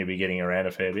imagine you'll be getting around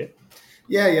a fair bit.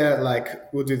 Yeah.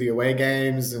 Like we'll do the away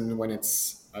games, and when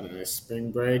it's, I don't know,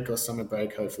 spring break or summer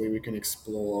break, hopefully we can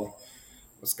explore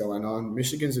what's going on.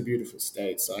 Michigan's a beautiful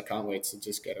state, so I can't wait to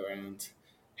just get around,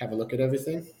 have a look at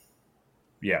everything.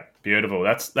 Yeah, beautiful.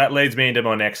 That leads me into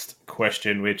my next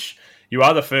question, which you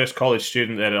are the first college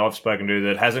student that I've spoken to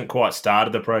that hasn't quite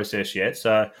started the process yet.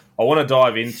 So I want to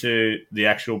dive into the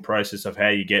actual process of how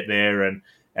you get there. And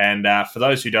for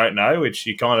those who don't know, which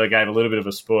you kind of gave a little bit of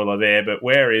a spoiler there, but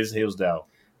where is Hillsdale?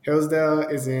 Hillsdale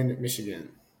is in Michigan.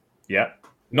 Yeah.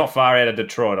 Not far out of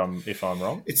Detroit, if I'm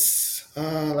wrong. It's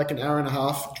like an hour and a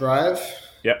half drive.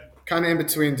 Yep. Kind of in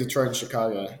between Detroit and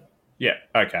Chicago. Yeah.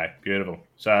 Okay. Beautiful.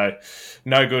 So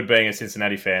no good being a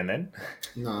Cincinnati fan then?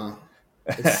 No.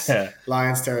 It's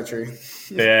Lions territory.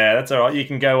 Yeah, that's all right. You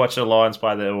can go watch the Lions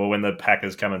when the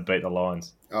Packers come and beat the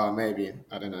Lions. Oh, maybe.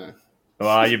 I don't know.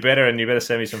 Well, you better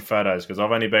send me some photos because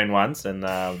I've only been once and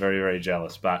I'm very, very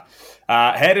jealous. But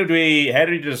how did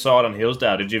you decide on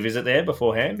Hillsdale? Did you visit there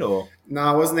beforehand or? No,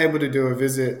 I wasn't able to do a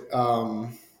visit. I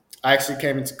actually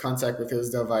came into contact with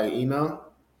Hillsdale via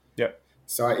email. Yep.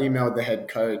 So I emailed the head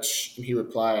coach and he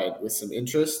replied with some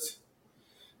interest.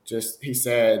 He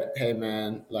said, "Hey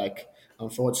man, like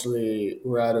unfortunately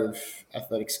we're out of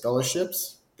athletic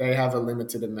scholarships. They have a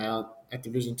limited amount at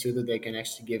Division II that they can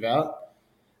actually give out.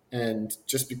 And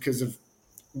just because of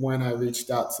when I reached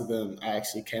out to them, I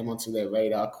actually came onto their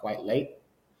radar quite late.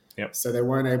 Yep. So they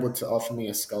weren't able to offer me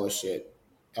a scholarship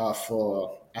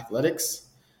for athletics,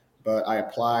 but I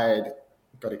applied,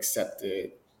 got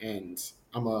accepted, and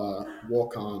I'm a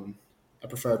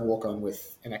preferred walk-on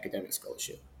with an academic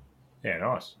scholarship. Yeah,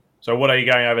 nice. So what are you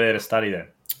going over there to study then?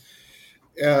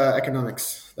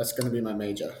 Economics. That's going to be my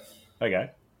major.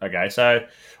 Okay, so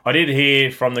I did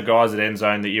hear from the guys at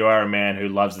Endzone that you are a man who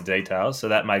loves the details, so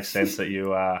that makes sense that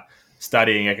you are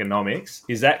studying economics.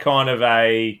 Is that kind of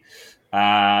a,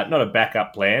 not a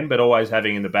backup plan, but always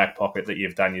having in the back pocket that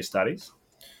you've done your studies?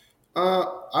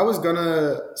 I was going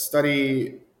to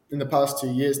study in the past 2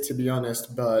 years, to be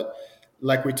honest, but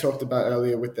like we talked about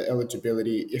earlier with the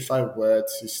eligibility, if I were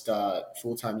to start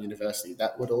full-time university,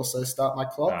 that would also start my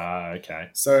clock. Okay.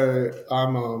 So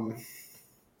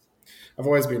I've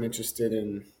always been interested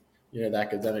in, the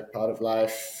academic part of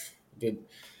life.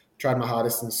 Tried my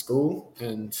hardest in school,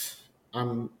 and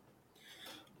I'm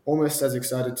almost as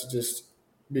excited to just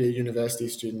be a university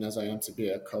student as I am to be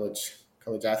a college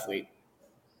athlete.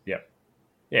 Yep.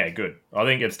 Yeah, good. I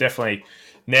think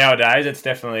nowadays it's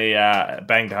definitely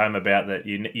banged home about that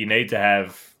you need to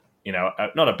have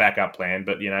not a backup plan,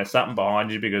 but something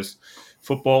behind you, because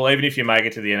football, even if you make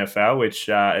it to the NFL, which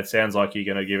it sounds like you're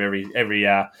going to give every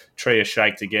tree a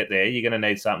shake to get there, you're going to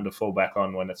need something to fall back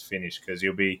on when it's finished, because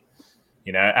you'll be,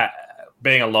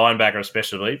 being a linebacker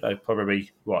especially,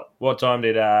 probably what time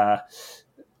did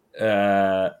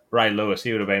Ray Lewis,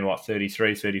 he would have been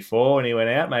 33, 34 when he went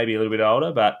out, maybe a little bit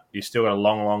older, but you still got a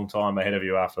long, long time ahead of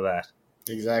you after that.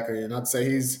 Exactly, and I'd say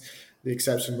he's the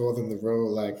exception more than the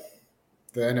rule. Like,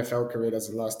 the NFL career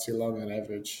doesn't last too long on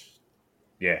average.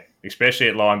 Yeah, especially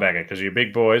at linebacker, because you're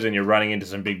big boys and you're running into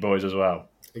some big boys as well.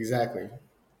 Exactly.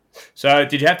 So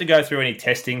did you have to go through any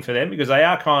testing for them? Because they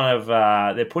are kind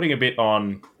of, they're putting a bit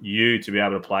on you to be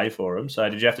able to play for them. So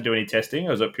did you have to do any testing,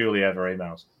 or was it purely over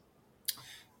emails?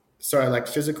 Sorry, like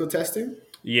physical testing?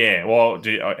 Yeah, well,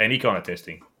 any kind of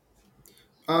testing.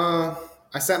 I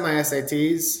sat my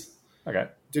SATs. Okay.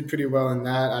 Did pretty well in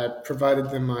that. I provided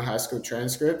them my high school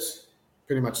transcripts,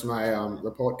 pretty much my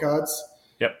report cards.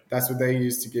 Yep. That's what they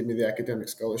used to give me the academic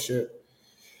scholarship.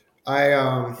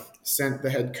 I sent the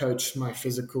head coach my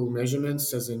physical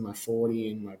measurements, as in my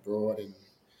 40 and my broad and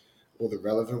all the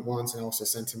relevant ones, and also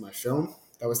sent him my film.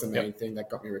 That was the main thing that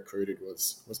got me recruited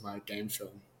was my game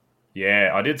film.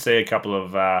 Yeah, I did see a couple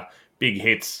of big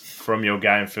hits from your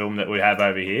game film that we have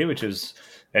over here, which is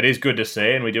good to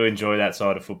see, and we do enjoy that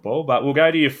side of football. But we'll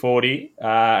go to your 40.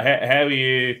 How were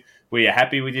you? Were you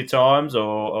happy with your times,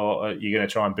 or are you going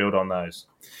to try and build on those?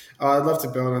 I'd love to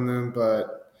build on them,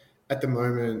 but at the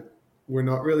moment, we're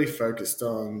not really focused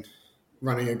on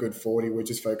running a good 40. We're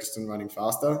just focused on running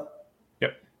faster.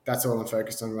 Yep. That's all I'm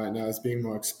focused on right now, is being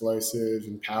more explosive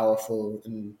and powerful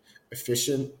and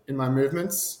efficient in my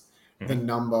movements. Mm-hmm. The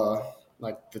number,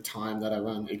 like the time that I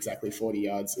run exactly 40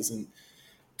 yards, isn't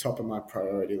top of my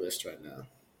priority list right now.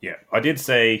 Yeah, I did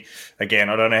see, again,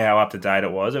 I don't know how up to date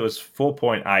it was. It was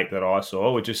 4.8 that I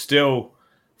saw, which is still,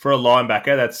 for a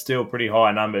linebacker, that's still pretty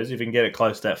high numbers. If you can get it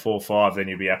close to that 4.5, then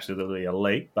you'd be absolutely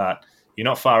elite. But you're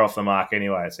not far off the mark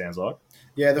anyway, it sounds like.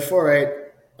 Yeah, the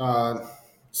 4.8,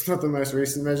 it's not the most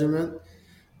recent measurement,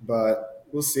 but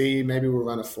we'll see. Maybe we'll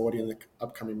run a 40 in the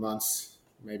upcoming months.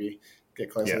 Maybe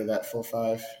get closer to that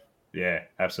 4.5. Yeah,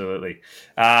 absolutely.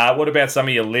 What about some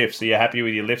of your lifts? Are you happy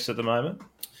with your lifts at the moment?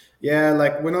 Yeah,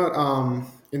 like we're not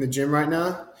in the gym right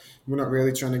now. We're not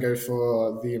really trying to go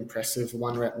for the impressive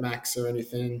 1 rep max or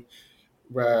anything.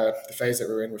 Where the phase that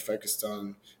we're in, we're focused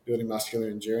on building muscular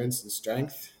endurance and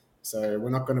strength. So we're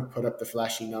not going to put up the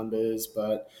flashy numbers,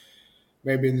 but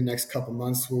maybe in the next couple of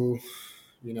months we'll,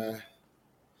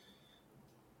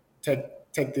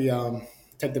 take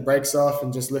the brakes off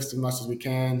and just lift as much as we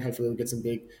can. Hopefully we'll get some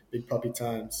big puppy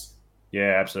times.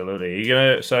 Yeah,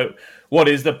 absolutely. So what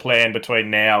is the plan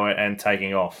between now and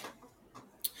taking off?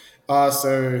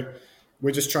 So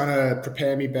we're just trying to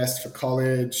prepare me best for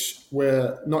college.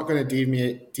 We're not going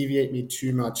to deviate me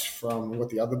too much from what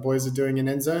the other boys are doing in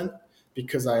end zone,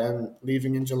 because I am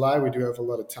leaving in July. We do have a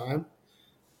lot of time.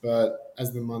 But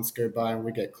as the months go by and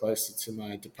we get closer to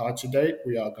my departure date,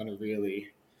 we are going to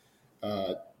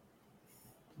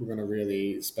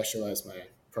really specialize my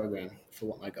program for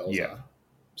what my goals are.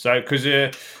 So, because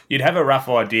you'd have a rough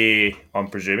idea, I'm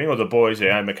presuming, or the boys,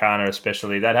 McCanna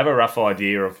especially, they'd have a rough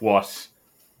idea of what,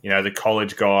 the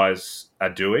college guys are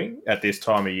doing at this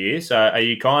time of year. So are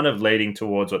you kind of leading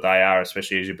towards what they are,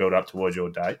 especially as you build up towards your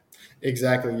date?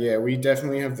 Exactly, yeah. We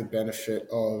definitely have the benefit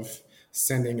of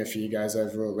sending a few guys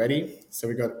over already. So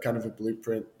we got kind of a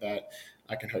blueprint that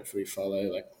I can hopefully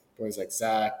follow, like boys like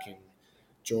Zach and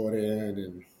Jordan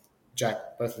and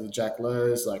Jack, both of the Jack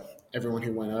Lowe's, like everyone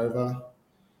who went over.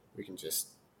 We can just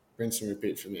rinse and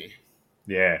repeat for me.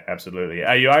 Yeah, absolutely.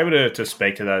 Are you able to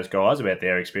speak to those guys about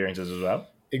their experiences as well?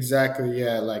 Exactly,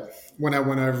 yeah. Like when I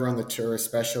went over on the tour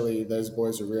especially, those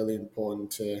boys are really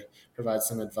important to provide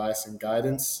some advice and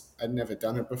guidance. I'd never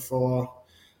done it before.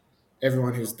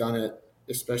 Everyone who's done it,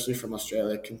 especially from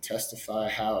Australia, can testify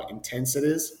how intense it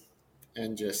is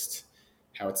and just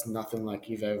how it's nothing like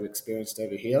you've ever experienced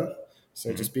over here.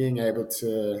 So just being able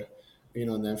to lean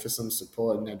on them for some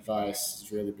support and advice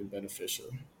has really been beneficial.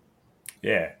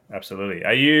 Yeah, absolutely.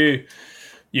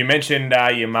 You mentioned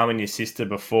your mum and your sister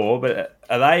before, but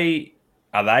are they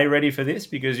ready for this?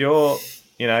 Because you're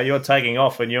taking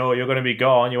off and you're going to be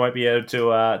gone. You won't be able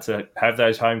to have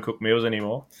those home cooked meals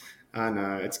anymore. I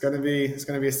know it's going to be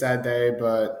a sad day,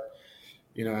 but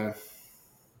we got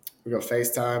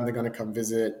FaceTime. They're going to come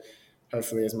visit,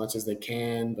 hopefully as much as they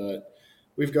can. But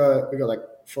we've got like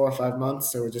 4 or 5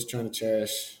 months, so we're just trying to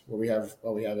cherish what we have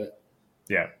while we have it.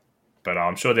 Yeah. But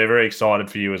I'm sure they're very excited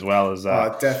for you as well as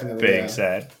definitely, being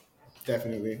sad.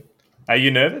 Definitely. Are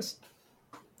you nervous?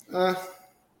 Not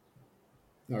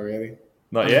really.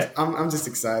 Not yet? I'm just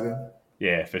excited.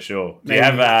 Yeah, for sure. Do Maybe. you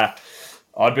have...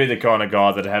 I'd be the kind of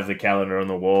guy that'd have the calendar on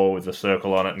the wall with a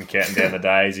circle on it and counting down the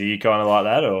days. Are you kind of like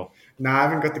that, or...? No, I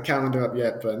haven't got the calendar up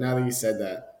yet, but now that you said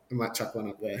that, I might chuck one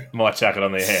up there. Might chuck it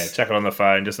on the hair, chuck it on the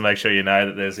phone, just to make sure you know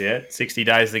that there's 60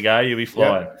 days to go. You'll be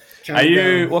flying. Yep. Are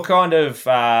you? What kind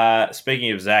of?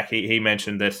 Speaking of Zach, he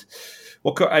mentioned that.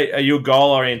 Are you a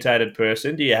goal orientated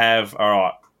person? Do you have? All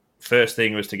right. First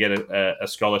thing was to get a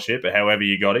scholarship, but however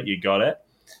you got it, you got it.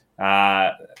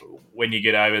 When you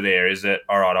get over there, is it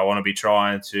all right? I want to be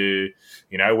trying to,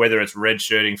 whether it's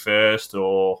redshirting first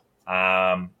or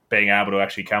being able to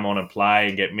actually come on and play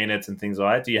and get minutes and things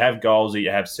like that. Do you have goals that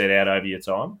you have set out over your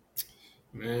time?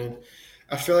 Man,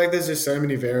 I feel like there's just so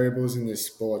many variables in this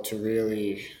sport to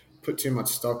really put too much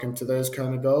stock into those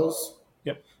kind of goals.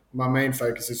 Yep. My main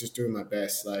focus is just doing my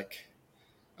best. Like,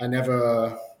 I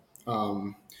never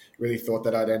really thought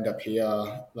that I'd end up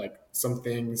here. Like, some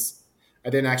things, I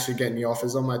didn't actually get any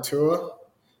offers on my tour.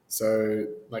 So,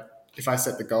 like, if I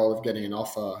set the goal of getting an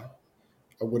offer,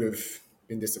 I would have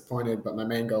been disappointed. But my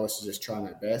main goal was to just try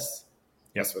my best.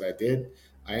 Yep. That's what I did.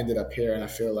 I ended up here, and I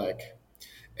feel like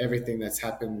everything that's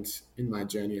happened in my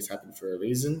journey has happened for a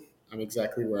reason. I'm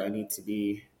exactly where I need to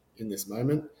be in this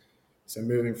moment. So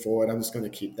moving forward, I'm just going to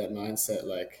keep that mindset,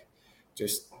 like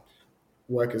just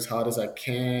work as hard as I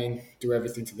can, do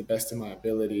everything to the best of my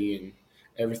ability, and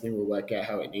everything will work out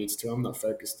how it needs to. I'm not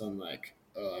focused on like,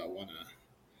 I want to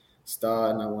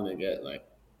start and I want to get like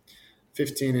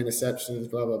 15 interceptions,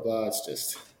 blah, blah, blah. It's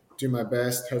just do my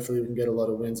best. Hopefully we can get a lot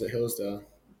of wins at Hillsdale.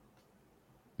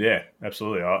 Yeah,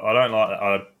 absolutely. I don't like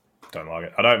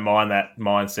it. I don't mind that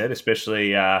mindset,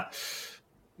 especially.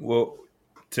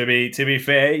 To be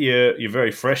fair, you're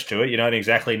very fresh to it. You don't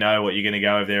exactly know what you're going to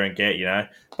go over there and get,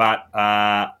 But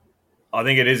I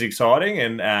think it is exciting,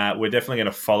 and we're definitely going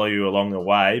to follow you along the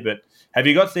way. But have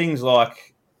you got things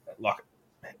like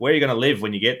where are you going to live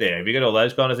when you get there? Have you got all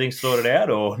those kind of things sorted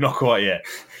out, or not quite yet?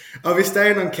 I'll be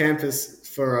staying on campus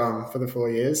for the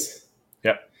 4 years.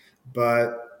 Yep.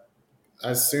 But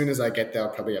as soon as I get there,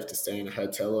 I'll probably have to stay in a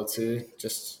hotel or two,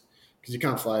 just because you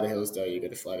can't fly to Hillsdale. You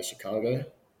got to fly to Chicago.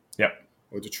 Yep.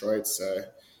 Or Detroit. So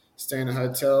stay in a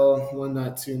hotel 1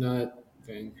 night, 2 night,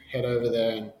 then head over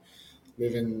there and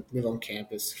live on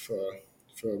campus for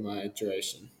my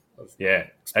duration. Yeah.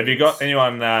 Have you got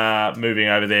anyone moving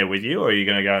over there with you, or are you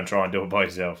going to go and try and do it by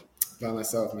yourself? By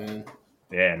myself, man.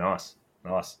 Yeah, nice.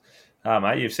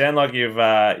 Mate, you sound like you've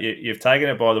taken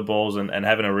it by the balls and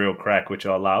having a real crack, which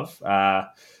I love.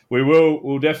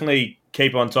 We'll definitely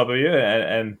keep on top of you,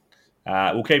 and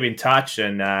we'll keep in touch,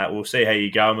 and we'll see how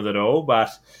you're going with it all. But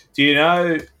do you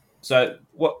know? So,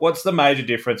 what's the major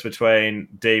difference between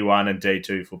D1 and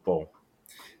D2 football?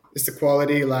 It's the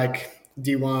quality. Like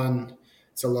D1,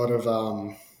 it's a lot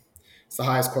of it's the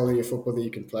highest quality of football that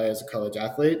you can play as a college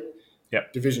athlete.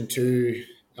 Yep. Division 2,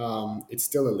 it's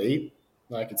still elite.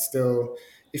 Like it's still,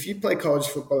 if you play college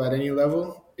football at any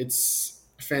level, it's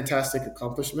a fantastic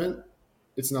accomplishment.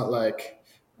 It's not like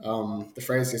the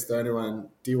phrase gets thrown around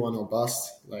D1 or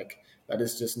bust. Like that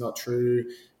is just not true.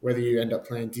 Whether you end up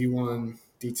playing D1,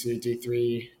 D2,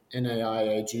 D3,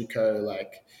 NAIA, JUCO,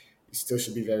 like you still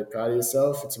should be very proud of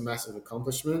yourself. It's a massive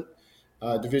accomplishment.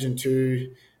 Division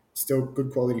 2, still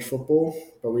good quality football,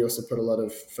 but we also put a lot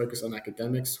of focus on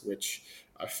academics, which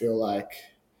I feel like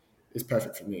is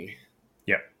perfect for me.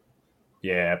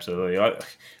 Yeah, absolutely.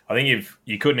 I think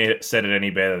you couldn't have said it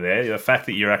any better there. The fact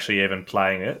that you're actually even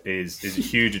playing it is a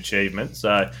huge achievement.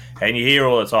 So, and you hear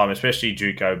all the time, especially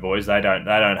JUCO boys, they don't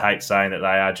hate saying that they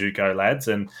are JUCO lads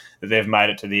and that they've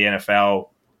made it to the NFL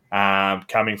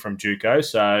coming from JUCO.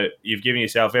 So you've given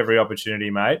yourself every opportunity,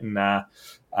 mate. And I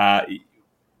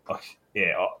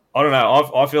don't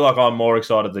know. I feel like I'm more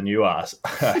excited than you are.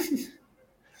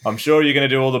 I'm sure you're going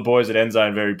to do all the boys at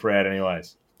Endzone very proud,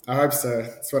 anyways. I hope so.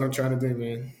 That's what I'm trying to do,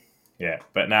 man. Yeah,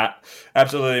 but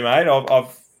absolutely, mate.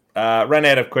 I've run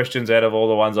out of questions out of all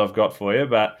the ones I've got for you,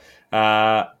 but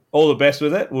all the best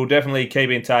with it. We'll definitely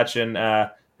keep in touch and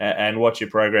watch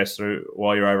your progress through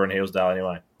while you're over in Hillsdale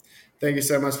anyway. Thank you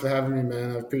so much for having me,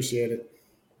 man. I appreciate it.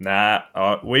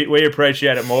 We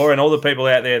appreciate it more, and all the people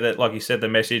out there that, like you said, the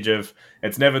message of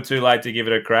it's never too late to give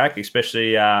it a crack,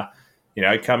 especially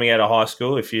coming out of high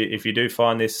school. If you do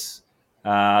find this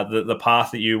the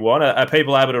path that you want, are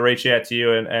people able to reach out to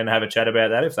you and have a chat about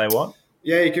that if they want?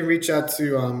 Yeah, you can reach out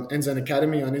to Endzone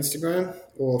Academy on Instagram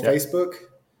or Facebook.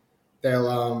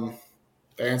 They'll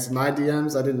answer my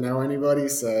DMs. I didn't know anybody,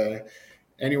 so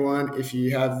anyone, if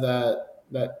you have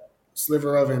that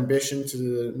sliver of ambition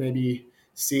to maybe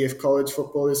see if college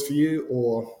football is for you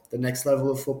or the next level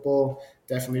of football,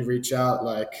 definitely reach out.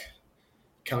 Like,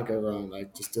 can't go wrong.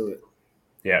 Like, just do it.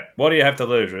 Yeah. What do you have to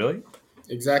lose, really?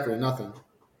 Exactly, nothing.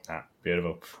 Ah,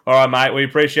 beautiful. All right, mate. We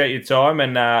appreciate your time,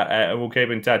 and we'll keep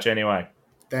in touch anyway.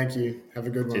 Thank you. Have a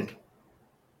good one. Cheers.